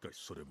 しか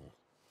しそれも、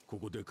こ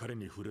こで彼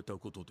に触れた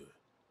ことで、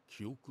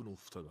記憶の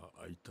蓋が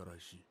開いたら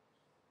しい。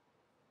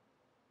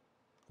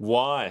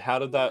Why? How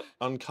did that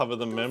uncover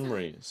the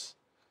memories?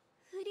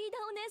 フリーダ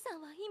お姉さ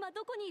んは今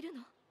どこにいる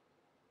の？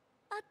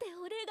会って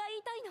お礼が言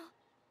いたいの。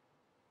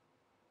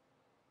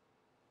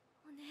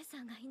お姉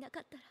さんがいなか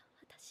ったら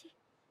私、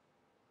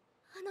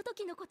あの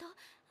時のことあ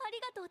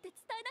りがとうって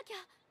伝えなきゃ。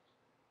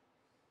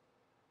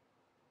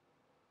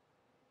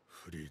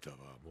フリーダは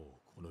も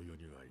うこの世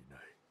にはいない。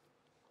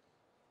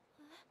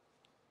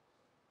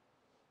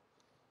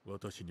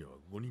私には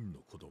5人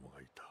の子供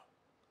がいた。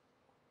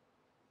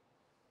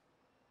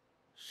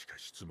しか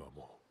し妻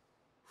も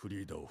フ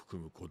リーダを含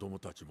む子供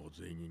たちも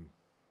全員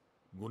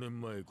5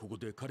年前ここ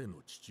で彼の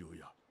父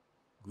親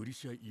グリ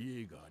シャ・イ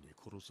エーガーに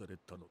殺され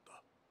たの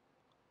だ。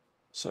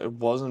So it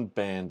wasn't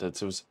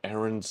bandits, it was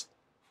Eren's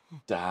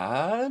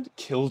dad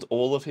killed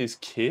all of his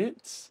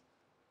kids?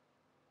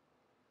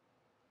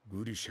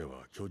 グリシャ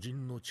は巨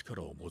人の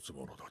力を持つ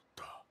者だっ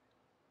た。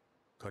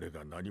彼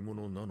が何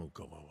者なの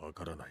かはわ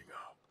からない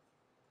が。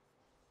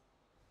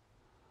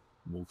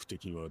目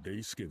的はレ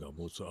イスケが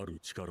持つある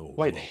力を。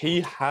Wait,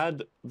 he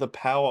had the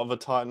power of a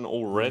Titan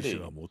already.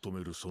 が求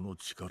めるその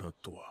力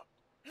とは。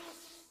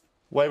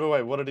Wait,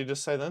 what did he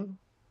just say then?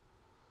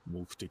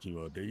 目的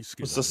はレイス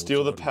ケ Was to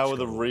steal the power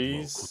the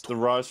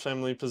Rise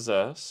family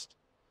possessed?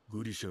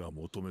 グリシャが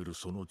求める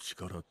その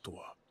力と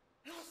は。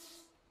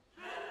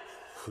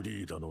フ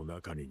リーダの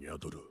中に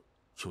宿る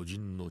巨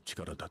人の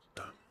力だっ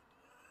た。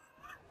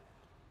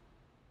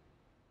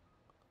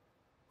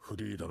フ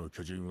リーダの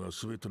巨人は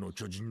全ての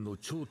巨人の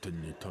頂点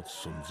に立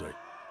つ存在。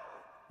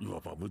いわ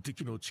ば無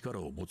敵の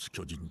力を持つ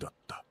巨人だっ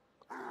た。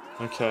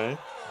Okay.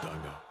 だ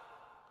が、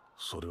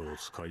それを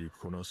使い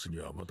こなすに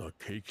はまだ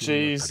経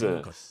験が足り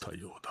なかった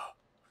ようだ。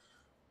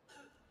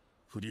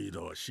フリー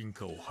ダは進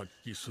化を発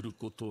揮する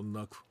こと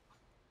なく、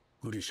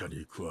グリシャ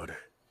に食われ、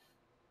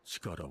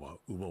力は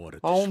奪わ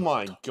れてしまった。Oh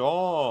my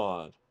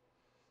god.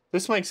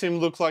 This makes him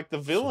look like the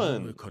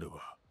villain.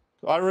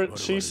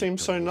 She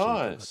seems so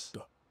nice.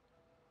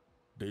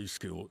 レイス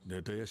ケを根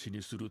絶やし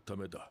にするた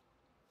めだ。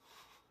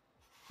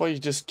Well, you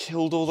just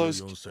killed all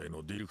those. 14歳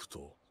のディルク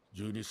と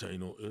12歳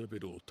のエーベ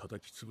ルを叩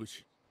き潰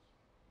し、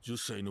10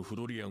歳のフ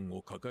ロリアン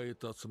を抱え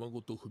た妻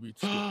ごと踏み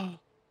つけ、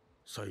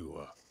最後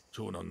は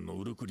長男の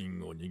ウルクリ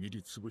ンを握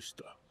り潰し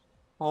た。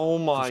Oh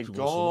my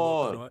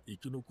god.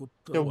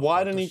 Yeah,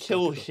 why didn't he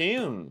kill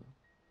him?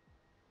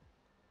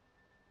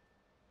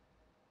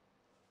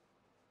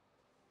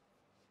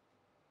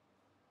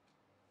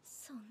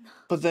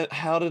 But then,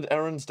 how did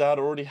Eren's dad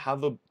already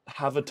have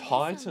a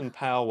Titan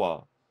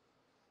power?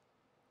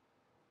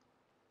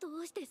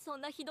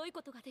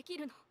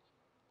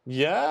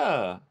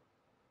 Yeah.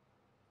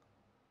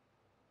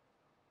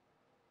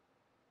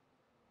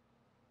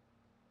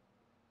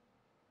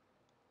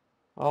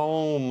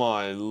 Oh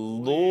my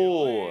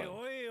lord.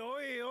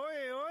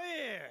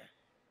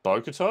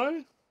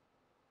 Bokuto?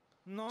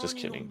 Just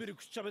kidding.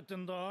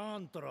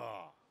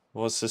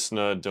 What's this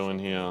nerd doing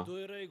here?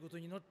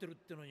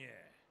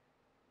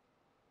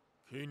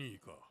 ケニー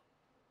か。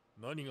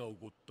何が起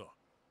こった？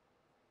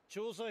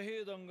調査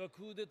兵団が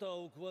クーデター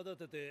を企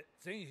てて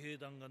全兵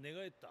団が寝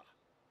返った。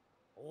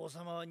王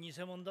様は偽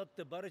物だっ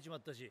てバレちまっ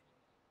たし、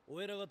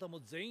お偉方も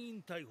全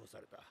員逮捕さ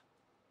れた。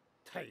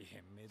大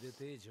変めで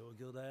てえ状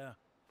況だよ。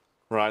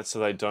Right, so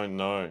they don't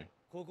know.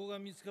 ここが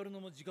見つかるの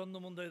も時間の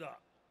問題だ。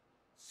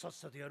さっ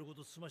さとやるこ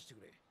と済まして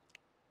くれ。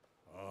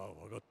ああ、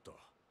わかった。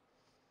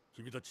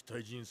君たち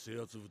対人制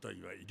圧部隊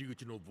は入り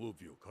口の防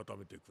備を固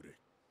めてくれ。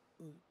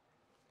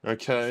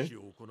Okay. 指揮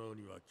を行う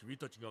には君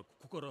たちがこ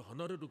こから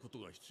離れること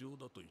が必要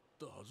だと言っ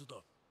たはずだ。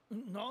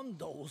なん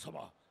だ王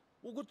様、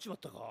怒っちまっ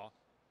たか？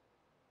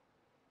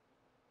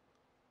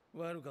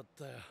悪かっ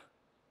たよ。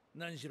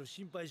何しろ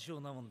心配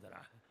性なもんだな。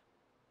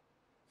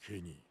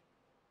ケニー、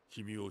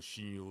君を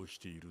信用し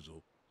ている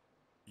ぞ。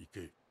行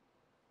け。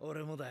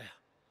俺もだよ、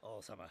王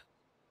様。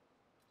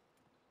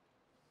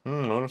I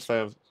wonder if they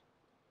have...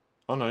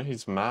 Oh no,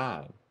 he's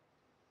mad.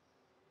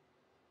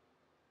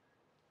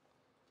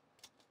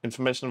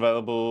 Information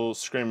available.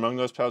 Scream among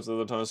those powers at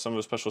the time. Some of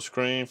a special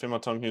scream. Female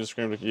tongue can use a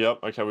scream.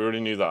 Yep. Okay, we already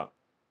knew that.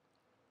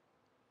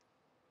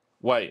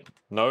 Wait,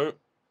 no.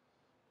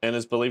 And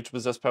is believed to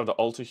possess power to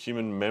alter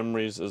human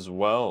memories as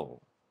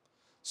well.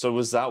 So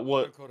was that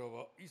what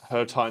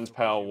her Titan's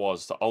power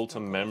was? To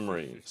alter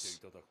memories?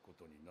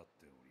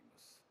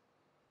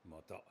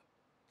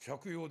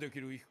 着用でき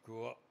る衣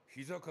服は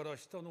膝から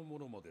下のも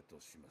のまでと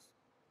します。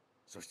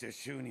そして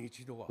週に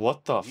一度は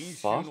What the 民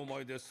衆 fuck? の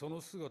前でそ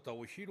の姿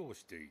を披露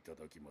していた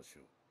だきまし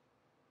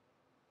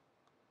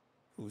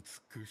ょう。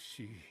美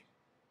しい。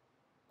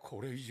こ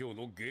れ以上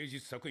の芸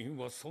術作品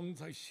は存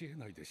在し得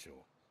ないでしょ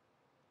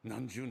う。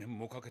何十年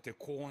もかけて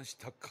考案し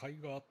た甲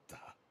斐があっ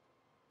た。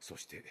そ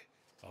して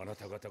あな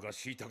た方が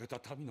虐げた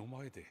民の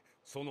前で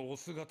そのお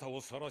姿を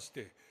晒し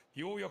て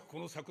ようやくこ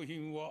の作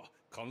品は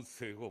完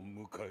成を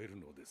迎える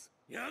のです。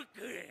よ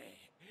く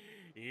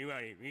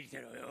今に見て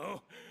ろ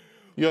よ。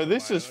 Yo,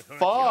 this is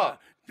fucked.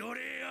 奴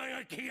隷あ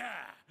がきが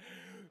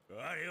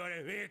我々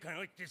陛下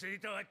の血筋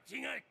とは違っ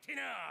て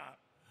な。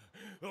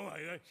お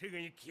前はすぐ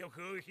に記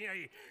憶を失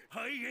い肺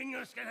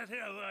炎をすかさせ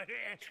ら我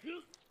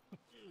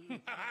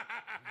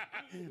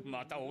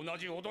また同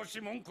じ脅し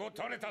文句を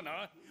垂れた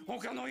な。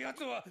他のや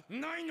つは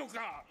ないの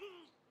か。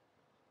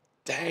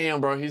 Damn,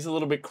 bro, he's a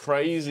little bit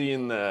crazy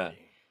in there.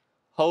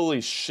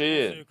 Holy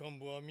shit. 幹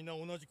部は皆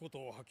同じこと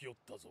を吐き寄っ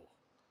たぞ。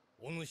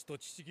お主と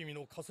父君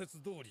の仮説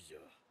通りじゃ。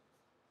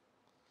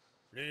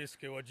レイス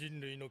ケは人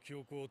類の記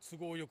憶を都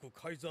合よく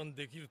改ざん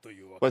できるとい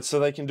うわけ。 Wait, so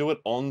they can do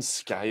it on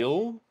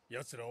scale?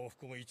 奴らを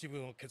含む一部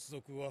の血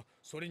族は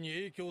それに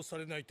影響さ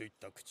れないといっ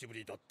た口ぶ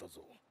りだった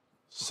ぞ。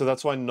 So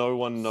that's why no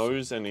one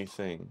knows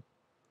anything.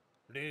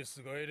 レー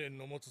スがエレン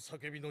の持つ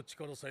叫びの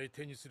力さえ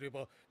手にすれ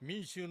ば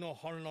民衆の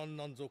反乱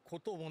なんぞこ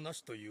ともな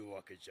しという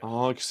わけじゃ。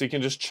 Oh, because he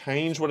can just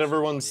change what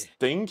everyone's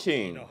み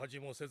thinking. んな恥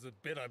もせず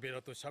ベラベ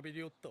ラと喋り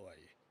よったわい。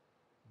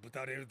ぶ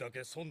たれるだ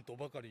け損と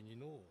ばかりに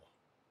の。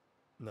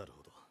なる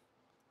ほど。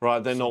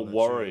 Right, they're not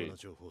worried.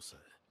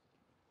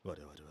 我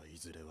々はい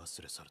ずれ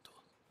忘れ去ると。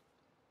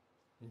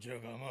じゃが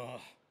まあ、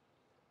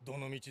ど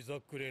のみちザ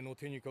ックレーの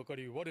手にかか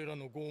り我ら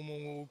の拷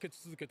問を受け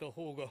続けた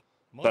方が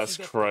マシ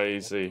だと思っ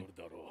ておる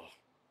だろう。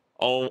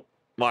 Oh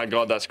my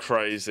god, that's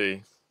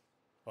crazy.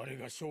 あれ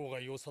が生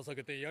涯を捧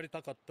げてやり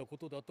たかったこ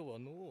とだとは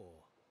の。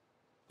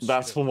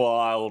 That's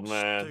wild, 知って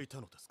man. いた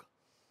のですか。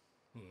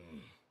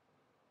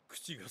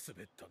口が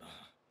滑ったな。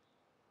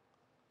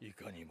い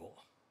かにも。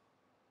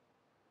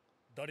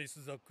ダリ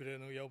ス・ザックレー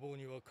の野望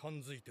には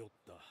感づいておっ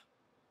た。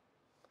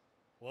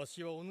わ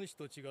しはお主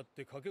と違っ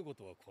て賭け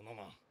事は好まん。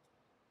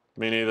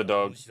 Me neither,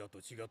 dog. お主らと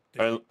違って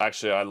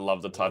Actually, I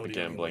love the type of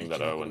gambling that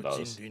Owen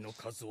does. 人類の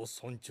数を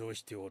尊重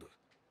しておる。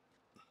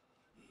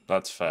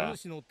 That's お fair.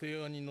 主の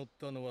提案に乗っ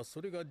たのは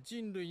それが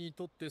人類に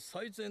とって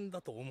最善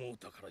だと思う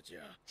たからじ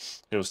ゃ。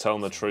 He was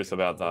telling the truth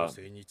about 公 that.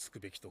 正につく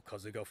べきと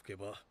風が吹け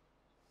ば、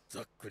ザ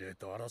ックレー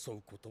と争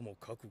うことも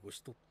覚悟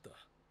しとった。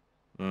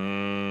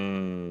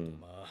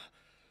まあ。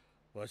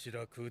 わし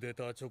らクーデ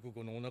ター直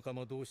後のお仲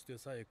間同士で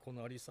さえこ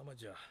のありさま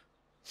じゃ。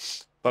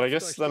 But I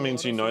guess that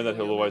means you know that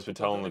he'll always be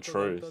telling the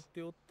truth.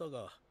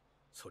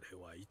 それ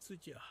はいつ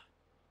じゃ。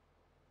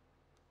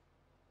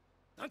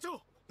団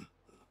長、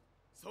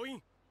総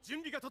員準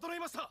備が整い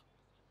ました。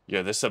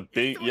 Yeah, this is a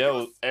big... Yeah,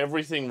 well,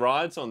 everything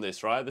rides on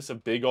this, right? This is a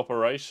big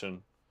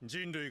operation.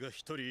 人類が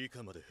一人以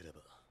下まで減れ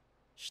ば、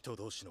人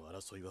同士の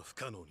争いは不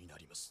可能にな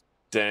ります。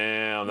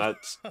 Damn,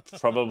 that's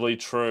probably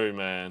true,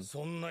 man.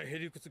 そんなへ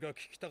りくつが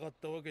聞きたかっ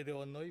たわけで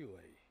はないわ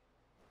い。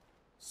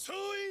総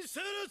員整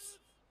列。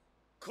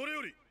これ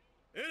より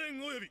エレ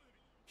ンおよび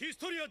ヒス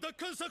トリア奪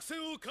還作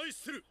戦を開始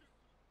する。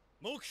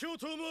目標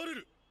と思われ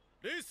る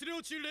レース領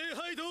地礼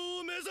拝堂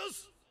を目指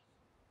す。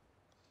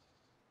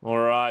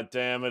 Alright,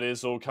 damn, it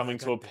is all coming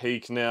to a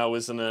peak now,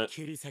 isn't it?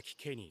 切り裂き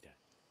ケニーだ。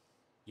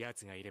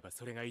奴がいれば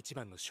それが一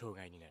番の障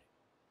害になる。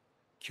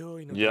脅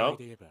威の度合い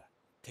で言えば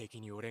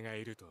敵に俺が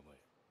いると思う。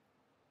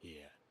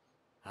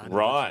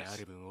 Right.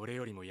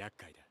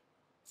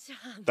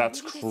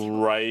 That's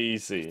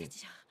crazy.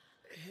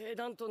 兵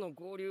団との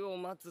合流を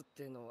待つっ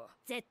てのは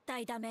絶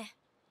対ダメ。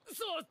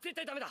そう絶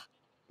対ダメだ。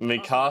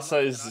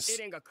 Mikasa is...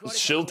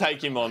 She'll take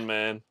him on,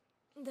 man.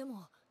 で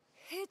も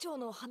兵長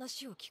の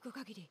話を聞く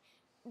限り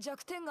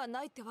弱点が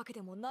ないってわけ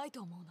でもない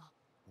と思うな。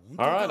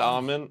 Alright,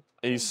 Armin.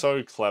 He's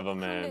so clever,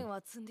 訓練 man.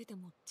 は積んでて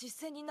も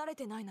実戦に慣れ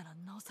てないなら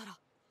なおさら。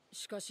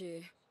しか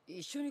し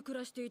一緒に暮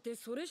らしていて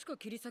それしか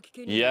切り裂き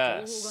ケニ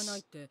ーの情報がな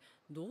いって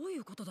どうい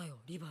うことだよ、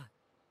リヴァイ。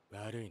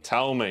悪いな。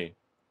 Tell me.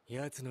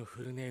 奴の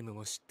フルネーム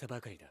も知った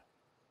ばかりだ。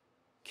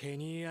ケ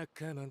ニー・アッ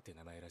カーマンって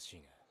名前らし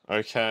いが。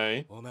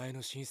Okay. お前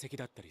の親戚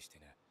だったりして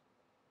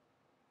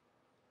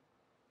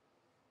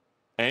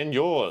な。 And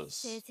yours.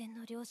 生前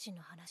の両親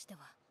の話で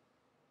は、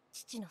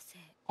父のせ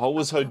い。Oh, it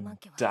was her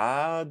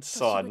dad's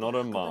side, not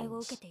her を mum's.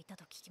 受けていた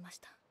と聞きまし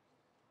た。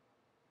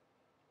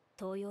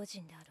東洋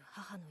人である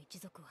母の一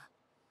族は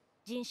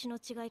人種の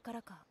違いか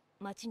らか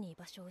町に居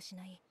場所を失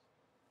い、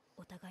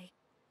お互い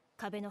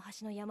壁の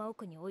端の山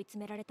奥に追い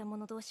詰められた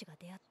者同士が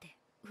出会って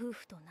夫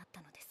婦となっ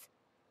たのです。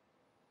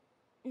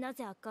な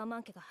ぜアッカーマ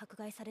ン家が迫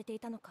害されてい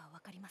たのかは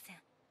分かりません。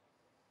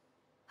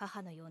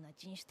母のような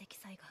人種的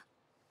差異が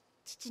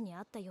父に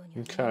あったように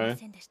は思いま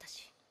せんでした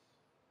し。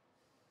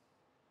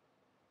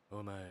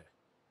お前、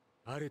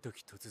ある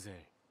時突然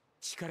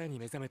力に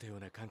目覚めたよう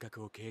な感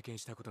覚を経験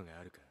したことが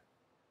あるか？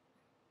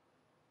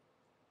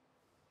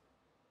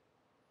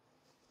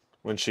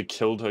 When she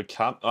killed her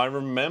cap, I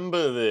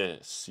remember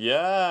this.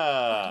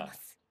 Yeah.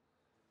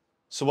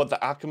 So what, the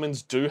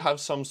Ackermans do have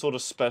some sort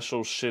of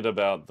special shit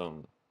about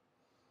them?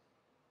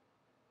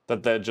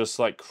 That they're just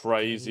like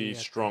crazy,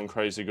 strong,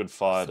 crazy good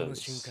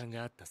fighters.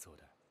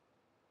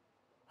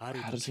 How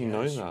does he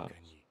know that?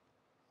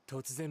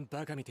 突然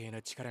バカみたい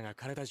な力が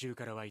体中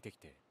から湧いてき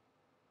て、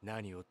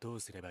何をどう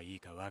すればいい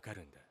かわか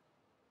るんだ。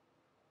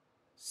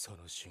そ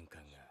の瞬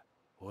間が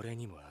俺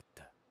にもあっ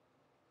た。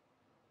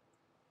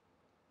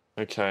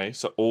Okay,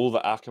 so all the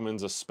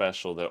Ackermans are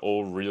special. They're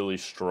all really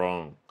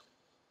strong.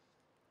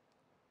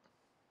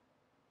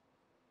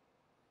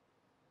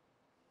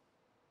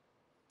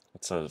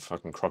 That's a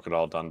fucking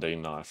Crocodile Dundee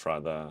knife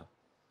right there.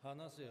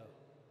 話せよ、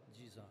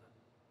じいさ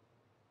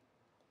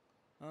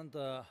ん。あん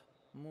た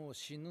もう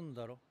死ぬん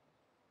だろ。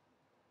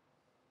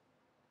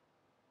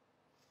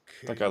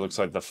That guy looks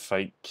like the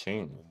fake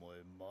king. お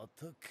前ま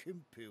た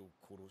憲兵を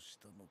殺し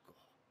たのか。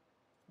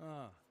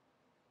ああ。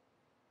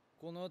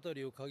この辺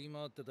りを嗅ぎ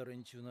回ってた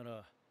連中な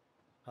ら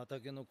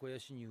畑の肥や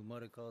しに生ま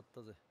れ変わっ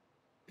たぜ。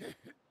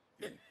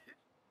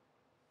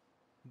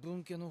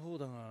分家の方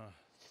だが、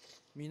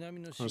南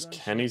の志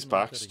願 Kenny's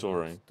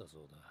backstory.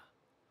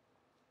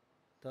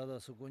 ただ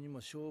そこに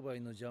も商売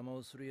の邪魔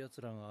をする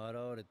奴らが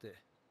現れて、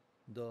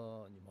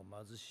どうにも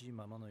貧しい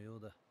ままのよう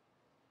だ。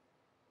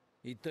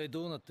一体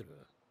どうなってる？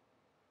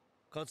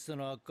かつて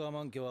のアッカー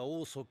マン家は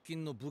王側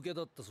近の武家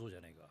だったそうじゃ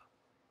ねえか。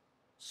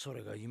そ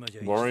れが今じ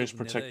ゃ Warriors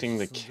protecting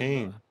the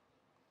king.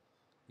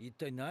 一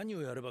体何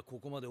をやればこ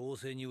こまで王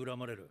政に恨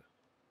まれる？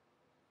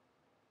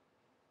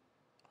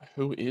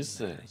 Who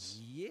is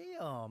this? 言え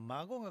よ、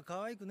孫が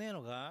可愛くねえ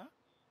のか？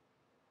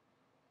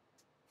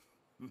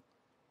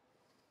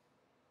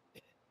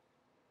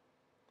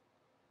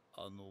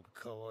あの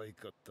可愛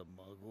かった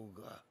孫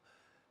が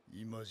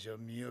今じゃ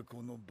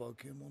都の化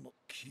け物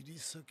切り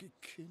裂け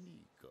ケ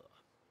ニーか。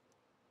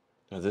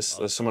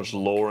There's so much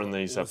lore in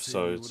these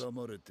episodes. 恨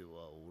まれて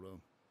はおら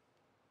ん。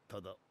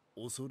ただ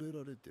恐れ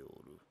られてお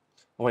る。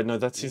Oh wait, no,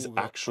 that's his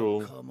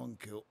actual...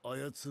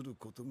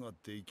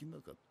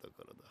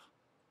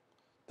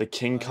 The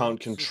king can't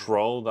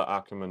control the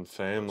Ackerman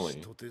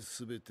family.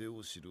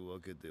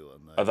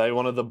 Are they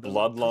one of the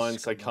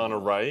bloodlines they can't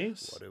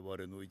erase?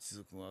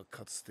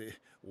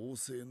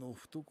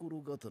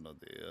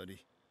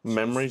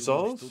 Memories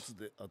of?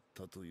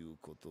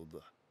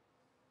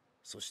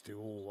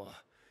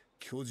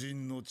 巨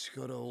人の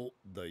力を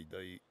代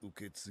々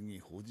受け継ぎ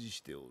保持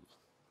しておる。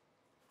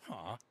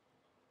はあ？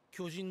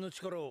巨人の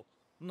力を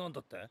何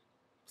だって？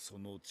そ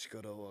の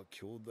力は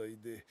強大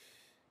で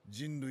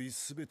人類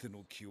すべて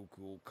の記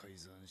憶を改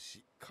ざん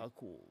し過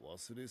去を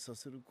忘れさ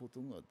せるこ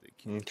とがで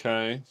きる。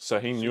Okay, so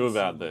he knew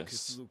about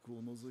this.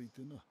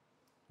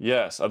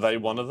 Yes, are they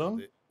one of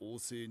them? 王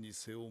政に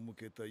背を向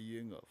けた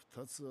家が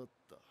2つあっ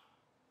た。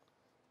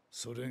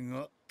それ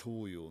が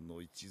東洋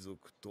の一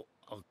族と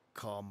アッ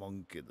カーマ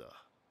ン家だ。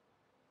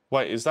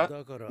Wait, is that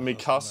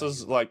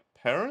Mikasa's, like,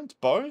 parent?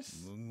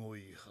 Both?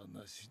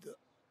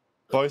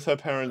 Both her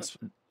parents,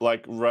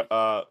 like,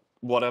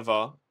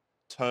 whatever,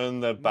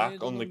 turn their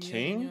back on the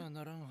king?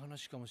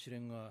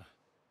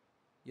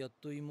 やっ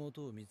と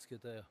妹を見つけ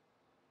たよ。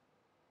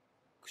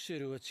クシェ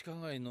ルは地下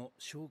街の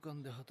商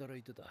館で働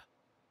いてた。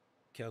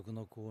客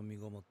の子を身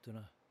ごもって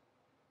な。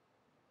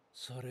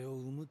それを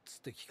産むっつ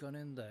って聞かね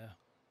えんだよ。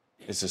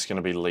Is this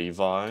gonna be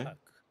Levi?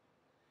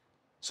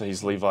 So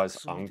he's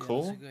Levi's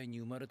uncle?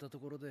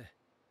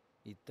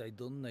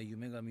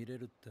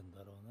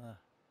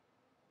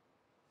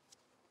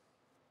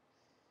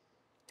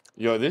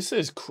 Yo, this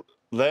is...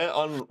 They're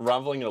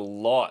unraveling a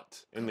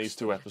lot in these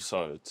two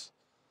episodes.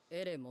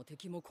 That's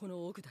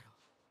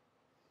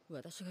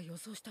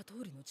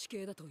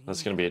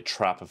gonna be a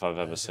trap if I've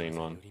ever seen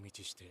one.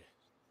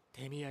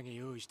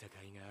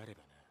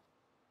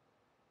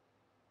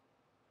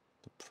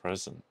 The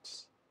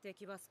presents.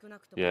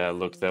 Yeah,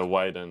 look, they're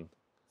waiting.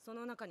 そ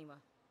の中には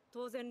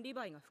当然リ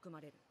ヴァイが含ま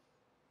れる。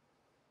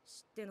知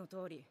っての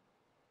通り、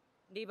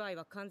リヴァイ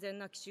は完全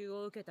な奇襲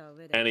を受けた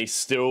上で、 And he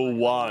still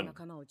won.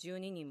 仲間を12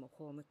人も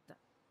葬った。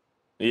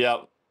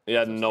Yep, he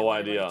had no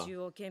idea. 中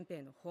央憲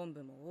兵の本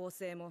部も王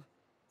政も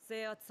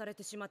制圧され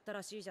てしまった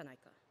らしいじゃない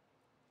か。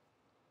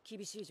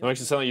厳しい状況。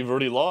It makes it sound like you've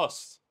already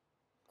lost.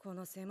 こ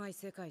の狭い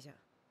世界じゃ、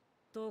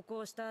投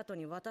降した後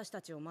に私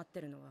たちを待って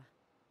るのは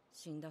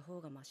死んだ方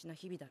がマシな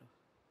日々だろう。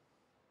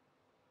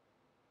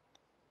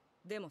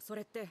でもそ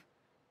れって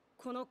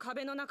この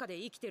壁の中で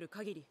生きてる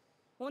限り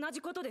同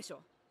じことでし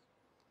ょ。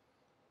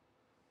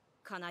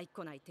かないっ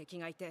こない敵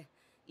がいて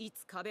い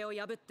つ壁を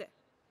破って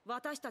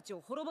私たちを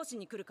滅ぼし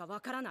に来るか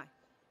わからない。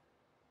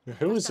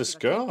 Who is this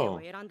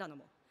girl? 選んだの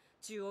も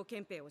中央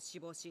憲兵を死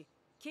亡し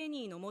ケ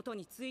ニーの元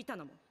に着いた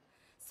のも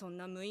そん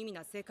な無意味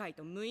な世界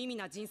と無意味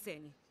な人生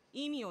に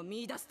意味を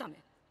見出すため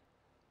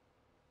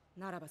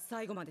ならば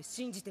最後まで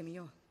信じてみ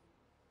よう。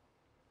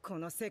こ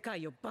の世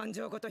界を盤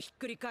上ごとひっ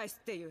くり返す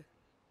っていう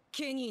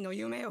ケニーの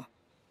夢を。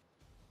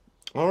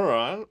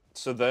 Alright,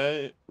 so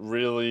they're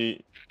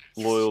really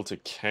loyal to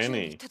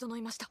Kenny.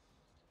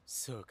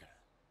 そうか。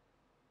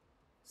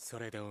そ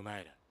れでお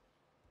前ら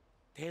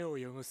手を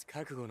汚す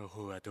覚悟の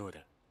方はどう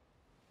だ？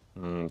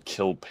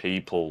 Kill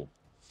people.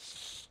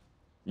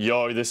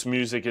 Yo, this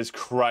music is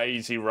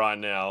crazy right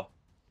now.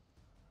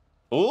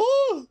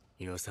 Ooh!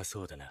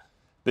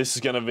 This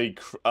is gonna be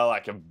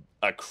like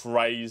a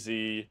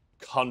crazy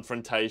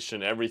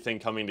confrontation, everything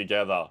coming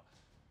together.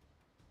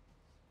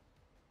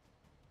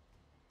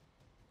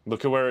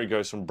 Look at where it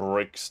goes from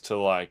bricks to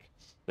like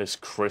this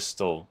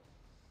crystal.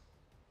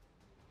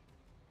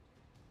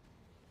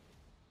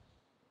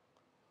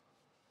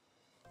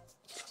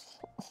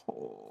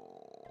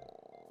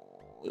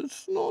 Oh,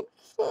 it's not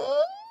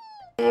fair.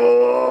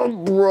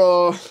 Oh,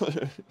 bro.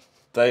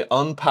 They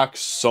unpack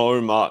so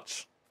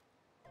much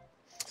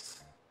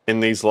in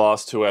these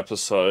last 2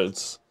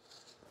 episodes.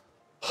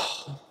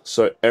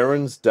 So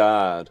Eren's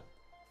dad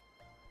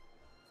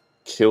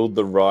killed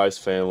the Rise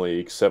family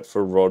except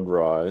for Rod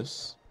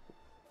Rise.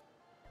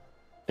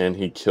 And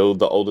he killed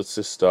the older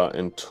sister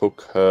and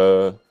took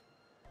her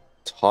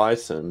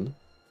Titan,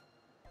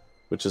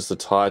 which is the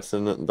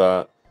Titan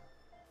that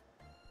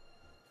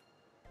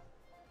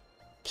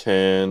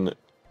can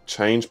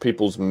change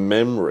people's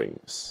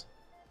memories.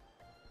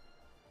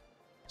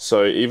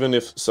 So even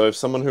if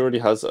someone who already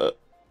has a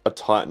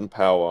Titan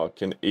power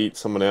can eat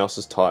someone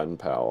else's Titan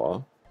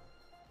power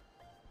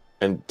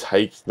and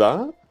take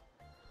that,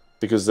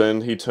 because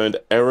then he turned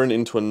Eren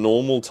into a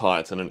normal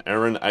Titan and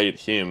Eren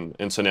ate him,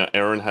 and so now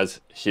Eren has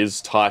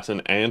his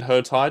Titan and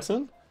her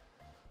Titan.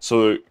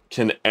 So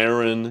can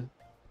Eren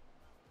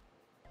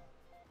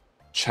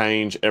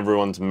change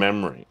everyone's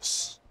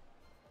memories?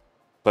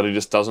 But he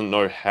just doesn't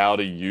know how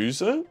to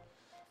use it?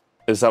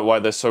 Is that why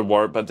they're so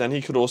worried? But then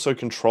he could also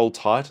control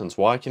Titans.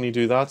 Why can he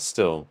do that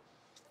still?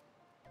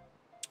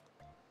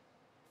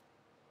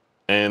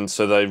 And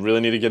so they really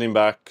need to get him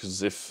back,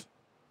 because if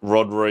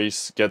Rod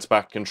Reese gets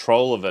back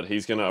control of it,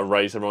 he's going to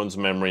erase everyone's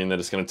memory and they're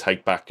just going to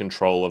take back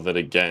control of it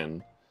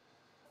again.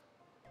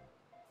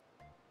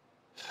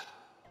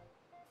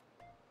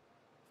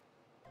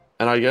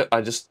 And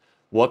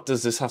what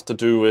does this have to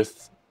do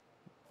with,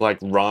 like,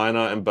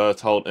 Reiner and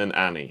Bertolt and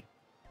Annie?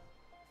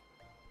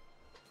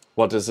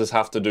 What does this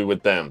have to do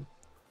with them?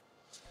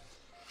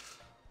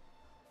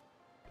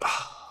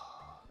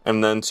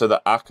 And then, so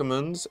the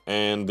Ackermans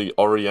and the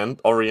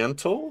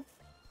Oriental,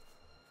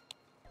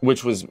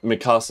 which was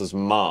Mikasa's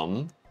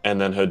mum, and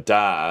then her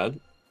dad,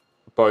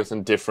 both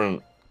in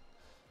different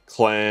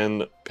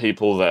clan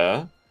people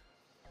there,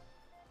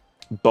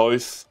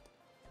 both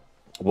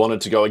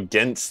wanted to go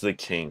against the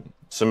king.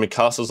 So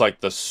Mikasa's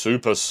like the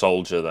super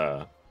soldier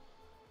there.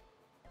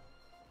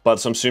 But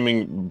so I'm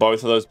assuming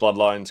both of those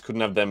bloodlines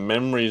couldn't have their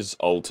memories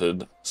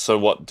altered. So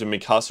what, do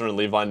Mikasa and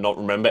Levi not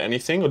remember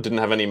anything, or didn't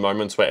have any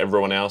moments where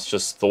everyone else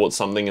just thought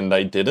something and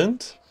they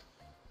didn't?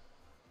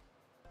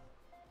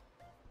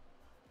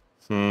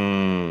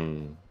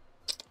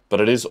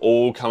 But it is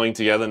all coming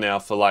together now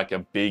for like a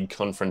big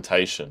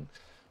confrontation,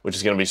 which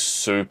is going to be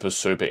super,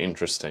 super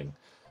interesting.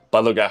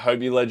 But look, I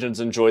hope you legends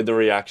enjoyed the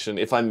reaction.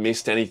 If I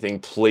missed anything,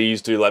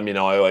 please do let me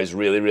know. I always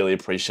really, really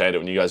appreciate it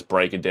when you guys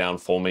break it down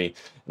for me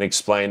and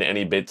explain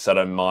any bits that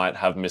I might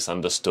have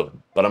misunderstood.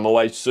 But I'm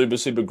always super,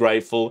 super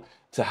grateful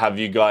to have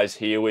you guys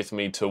here with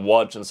me to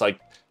watch. And it's like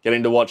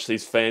getting to watch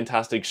these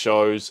fantastic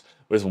shows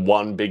with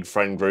one big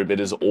friend group. It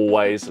is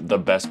always the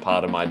best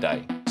part of my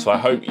day. So I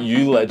hope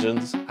you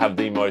legends have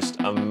the most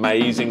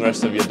amazing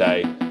rest of your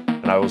day,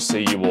 and I will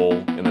see you all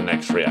in the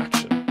next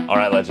reaction. All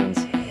right, legends,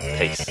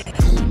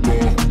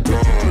 peace.